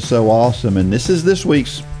running is so awesome, and this is this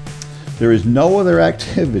week's. There is no other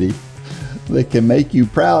activity that can make you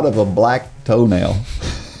proud of a black toenail.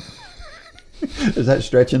 Is that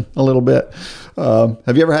stretching a little bit?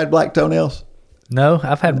 Have you ever had black toenails? No,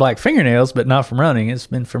 I've had black fingernails, but not from running. It's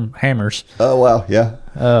been from hammers. Oh, well, yeah.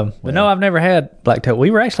 But no, I've never had black toe.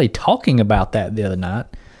 We were actually talking about that the other night,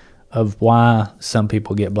 of why some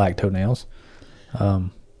people get black toenails.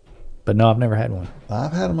 But no, I've never had one.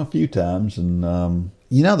 I've had them a few times, and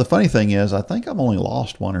the funny thing is, I think I've only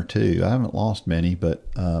lost one or two. I haven't lost many, but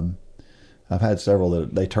I've had several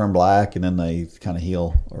that they turn black and then they kind of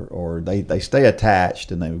heal, or they stay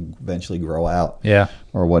attached and they eventually grow out,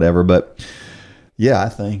 or whatever. But yeah, I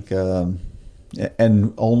think,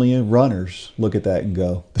 and only runners look at that and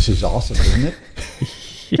go, "This is awesome, isn't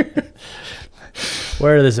it?"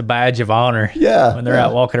 Where there's a badge of honor, when they're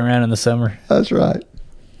out walking around in the summer. That's right.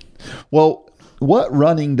 Well, what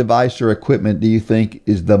running device or equipment do you think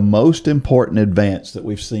is the most important advance that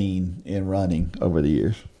we've seen in running over the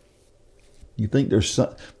years? You think there's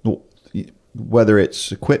some, whether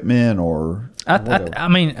it's equipment or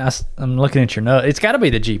I'm looking at your note. It's got to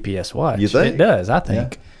be the GPS watch. You think? It does, I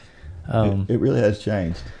think. Yeah. It really has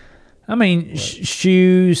changed. I mean,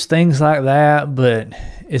 shoes, things like that. But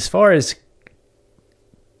as far as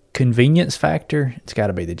convenience factor, it's got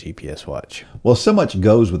to be the GPS watch. Well, so much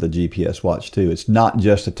goes with the GPS watch too. It's not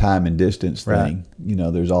just a time and distance thing.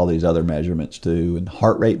 Right. There's all these other measurements too, and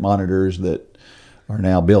heart rate monitors that are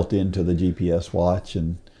now built into the GPS watch.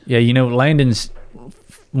 And Landon's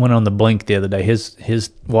went on the Blink the other day.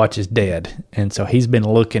 His watch is dead, and so he's been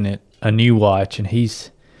looking at a new watch, and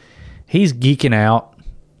he's geeking out.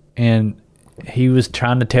 And he was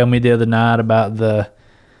trying to tell me the other night about the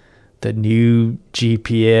new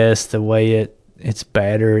GPS, the way it's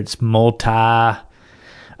better, it's multi. I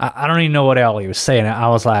don't even know what all he was saying. I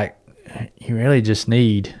was like, you really just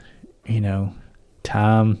need,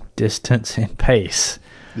 time, distance, and pace.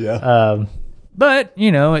 Yeah. But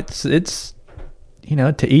it's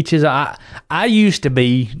to each his. I used to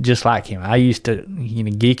be just like him. I used to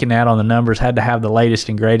geeking out on the numbers, had to have the latest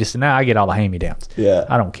and greatest, and now I get all the hand-me-downs. Yeah.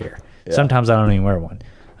 I don't care. Yeah. Sometimes I don't even wear one.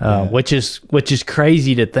 Which is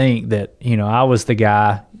crazy to think that I was the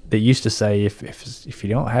guy that used to say if you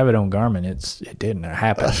don't have it on Garmin, it didn't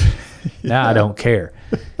happen. Now I don't care.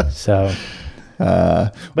 So,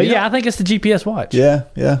 I think it's the GPS watch. Yeah,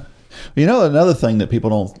 yeah. Another thing that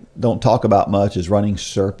people don't talk about much is running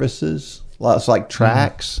surfaces. It's like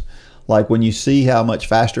tracks. Mm-hmm. Like when you see how much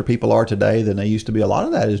faster people are today than they used to be, a lot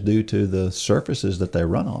of that is due to the surfaces that they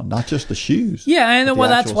run on, not just the shoes. Yeah, and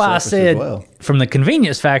that's why I said from the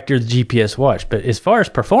convenience factor, the GPS watch. But as far as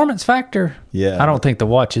performance factor, I don't think the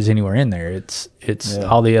watch is anywhere in there. It's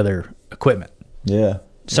all the other equipment. Yeah.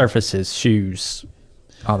 Surfaces, shoes,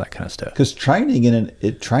 all that kind of stuff. Because training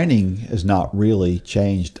has not really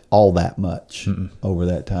changed all that much over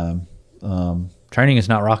that time. Training is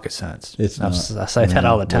not rocket science. It's not. I say that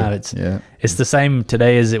all the time. It's the same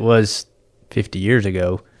today as it was 50 years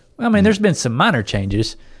ago. I mean, there's been some minor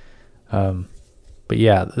changes, but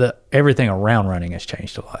everything around running has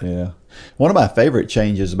changed a lot. Yeah. One of my favorite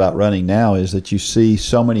changes about running now is that you see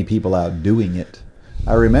so many people out doing it.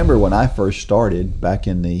 I remember when I first started back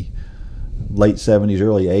in the late 70s,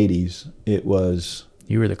 early 80s, it was...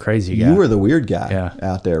 You were the crazy guy. You were the weird guy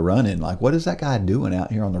out there running. Like, what is that guy doing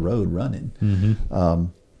out here on the road running? Mm-hmm.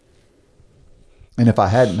 And if I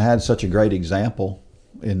hadn't had such a great example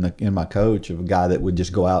in my coach of a guy that would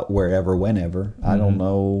just go out wherever, whenever, I don't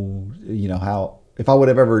know, how if I would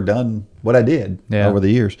have ever done what I did over the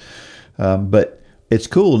years. But it's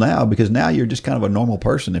cool now because now you're just kind of a normal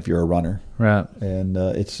person if you're a runner, right? And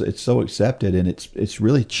it's so accepted, and it's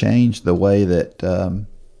really changed the way that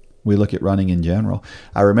We look at running in general.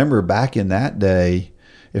 I remember back in that day,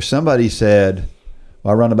 if somebody said,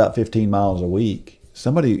 well, I run about 15 miles a week,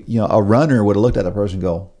 somebody, a runner would have looked at that person and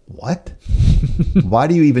go, what? Why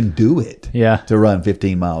do you even do it? Yeah. To run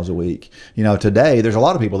 15 miles a week? Today there's a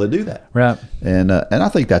lot of people that do that. Right. And I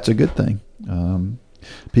think that's a good thing.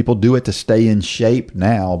 People do it to stay in shape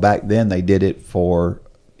now. Back then they did it for,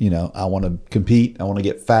 I want to compete. I want to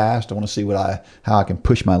get fast. I want to see how I can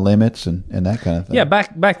push my limits and that kind of thing. Yeah.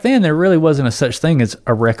 Back then there really wasn't a such thing as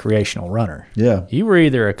a recreational runner. Yeah. You were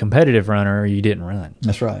either a competitive runner or you didn't run.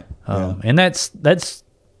 That's right. And that's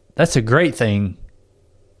a great thing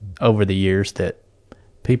over the years that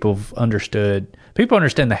people have understood. People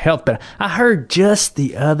understand the health, but I heard just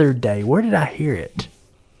the other day, where did I hear it?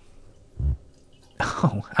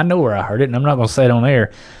 Oh, I know where I heard it, and I'm not going to say it on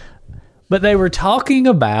air. But they were talking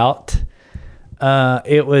about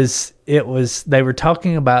they were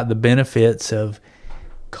talking about the benefits of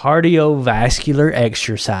cardiovascular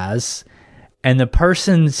exercise, and the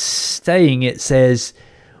person saying it says,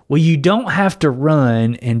 well, you don't have to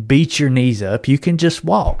run and beat your knees up. You can just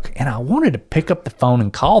walk. And I wanted to pick up the phone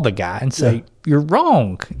and call the guy and say, you're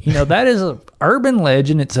wrong. That is an urban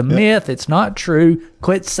legend. It's a myth. It's not true.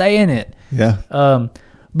 Quit saying it. Yeah.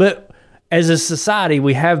 But as a society,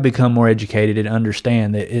 we have become more educated and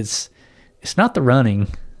understand that it's not the running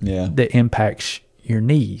that impacts your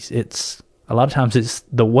knees. It's a lot of times it's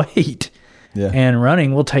the weight. Yeah. And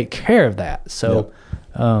running will take care of that. So,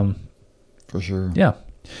 for sure. Yeah.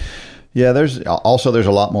 Yeah, there's a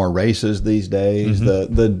lot more races these days.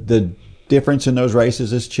 Mm-hmm. The difference in those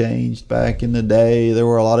races has changed. Back in the day, there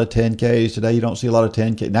were a lot of 10Ks. Today, you don't see a lot of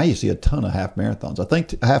 10K. Now you see a ton of half marathons. I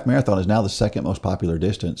think a half marathon is now the second most popular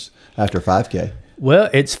distance after 5K. Well,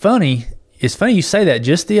 it's funny. It's funny you say that.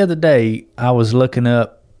 Just the other day, I was looking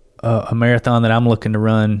up a marathon that I'm looking to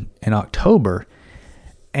run in October,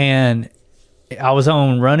 and I was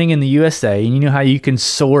on Running in the USA, and you know how you can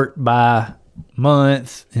sort by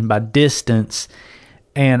month and by distance,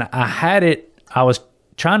 and I was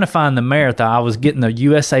trying to find the marathon. I was getting the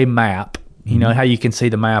USA map, know how you can see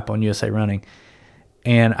the map on USA Running,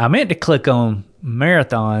 and I meant to click on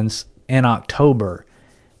marathons in October,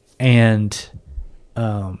 and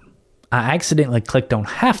I accidentally clicked on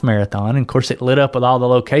half marathon, and of course it lit up with all the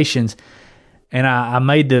locations, and I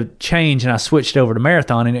made the change and I switched over to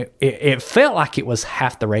marathon, and it felt like it was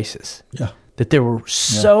half the races. Yeah. That there were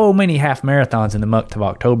so many half marathons in the month of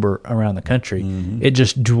October around the country. It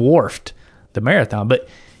just dwarfed the marathon. But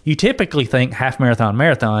you typically think half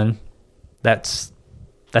marathon, that's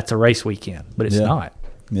a race weekend, but it's not.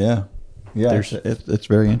 Yeah. Yeah. It's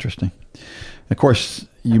very interesting. Of course,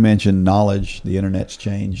 you mentioned knowledge. The internet's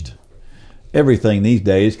changed everything these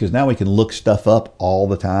days, because now we can look stuff up all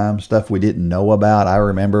the time, stuff we didn't know about. I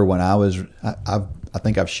remember when I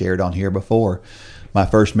think I've shared on here before, my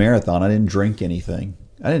first marathon, I didn't drink anything.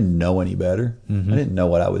 I didn't know any better. I didn't know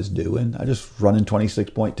what I was doing. I just running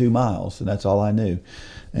 26.2 miles, and that's all I knew.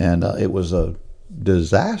 And it was a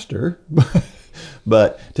disaster.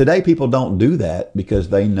 But today people don't do that because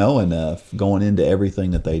they know enough going into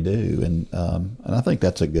everything that they do. And I think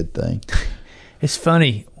that's a good thing. It's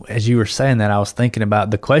funny, as you were saying that, I was thinking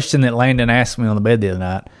about the question that Landon asked me on the bed the other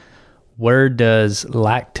night. Where does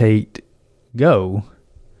lactate go?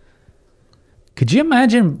 Could you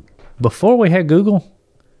imagine before we had Google?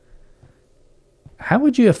 How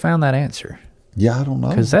would you have found that answer? Yeah, I don't know.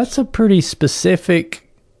 Because that's a pretty specific.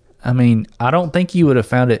 I mean, I don't think you would have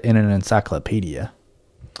found it in an encyclopedia.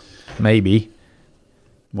 Maybe.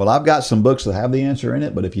 Well, I've got some books that have the answer in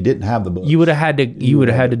it, but if you didn't have the book, you would have had to. You would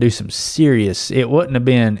have had to do some serious. It wouldn't have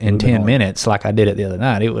been in 10 minutes like I did it the other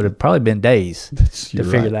night. It would have probably been days to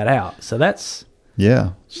figure that out. So that's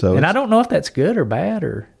So, and I don't know if that's good or bad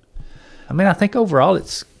or. I mean, I think overall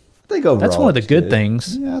that's one of the good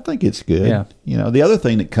things. Yeah, I think it's good. Yeah. The other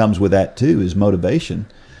thing that comes with that too is motivation.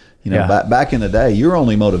 Back in the day, your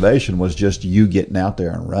only motivation was just you getting out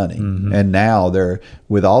there and running. And now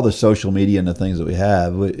with all the social media and the things that we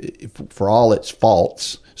have, for all its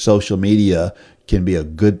faults, social media can be a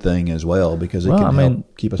good thing as well, because it can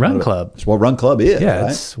help keep us Run motivated. Club. It's what Run Club is. Yeah,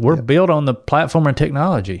 right? We're built on the platform and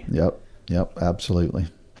technology. Yep, absolutely.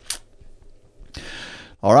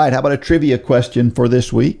 All right, how about a trivia question for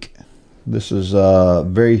this week? This is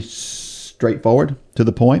very straightforward, to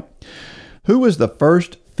the point. Who was the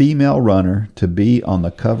first female runner to be on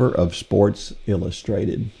the cover of Sports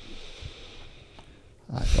Illustrated?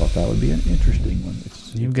 I thought that would be an interesting one.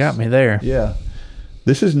 You've got me there. Yeah.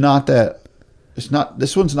 This one's not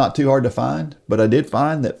too hard to find, but I did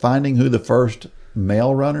find that finding who the first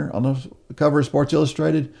male runner on the cover of Sports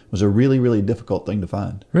Illustrated was a really, really difficult thing to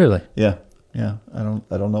find. Really? Yeah. Yeah, I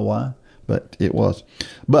don't know why, but it was.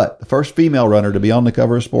 But the first female runner to be on the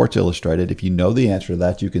cover of Sports Illustrated, if you know the answer to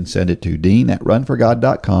that, you can send it to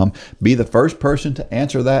dean@runforgod.com. Be the first person to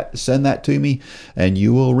answer that, send that to me, and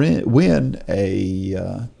you will win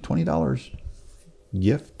a $20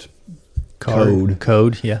 gift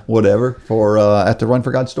code, yeah, whatever, for at the Run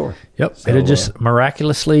for God store. Yep, So, it'll just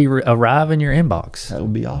miraculously arrive in your inbox. that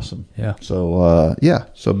would be awesome. Yeah. So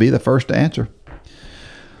so be the first to answer.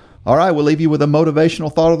 All right, we'll leave you with a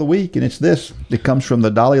motivational thought of the week, and it's this. It comes from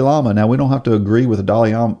the Dalai Lama. Now, we don't have to agree with the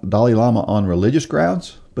Dalai Lama on religious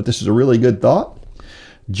grounds, but this is a really good thought.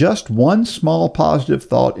 Just one small positive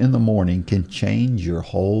thought in the morning can change your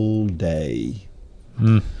whole day.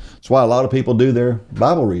 That's why a lot of people do their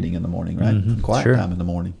Bible reading in the morning, right? Quiet sure. time in the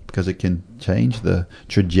morning, because it can change the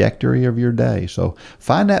trajectory of your day. So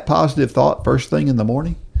find that positive thought first thing in the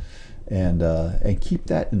morning, and keep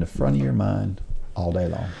that in the front of your mind all day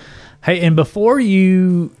long. Hey, and before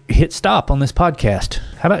you hit stop on this podcast,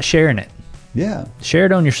 how about sharing it? Yeah. Share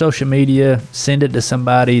it on your social media. Send it to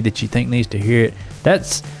somebody that you think needs to hear it.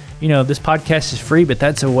 That's, this podcast is free, but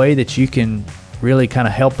that's a way that you can really kind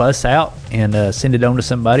of help us out and send it on to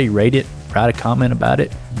somebody, rate it, write a comment about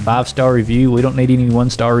it, 5-star review. We don't need any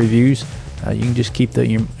 1-star reviews. You can just keep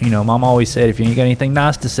Mom always said, if you ain't got anything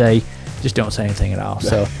nice to say, just don't say anything at all.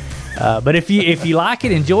 So, but if you like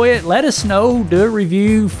it, enjoy it, let us know, do a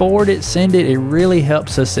review, forward it, send it. It really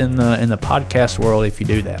helps us in the podcast world if you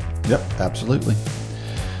do that. Yep, absolutely.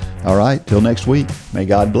 All right, till next week, may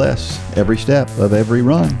God bless every step of every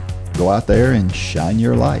run. Go out there and shine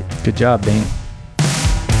your light. Good job, Dean.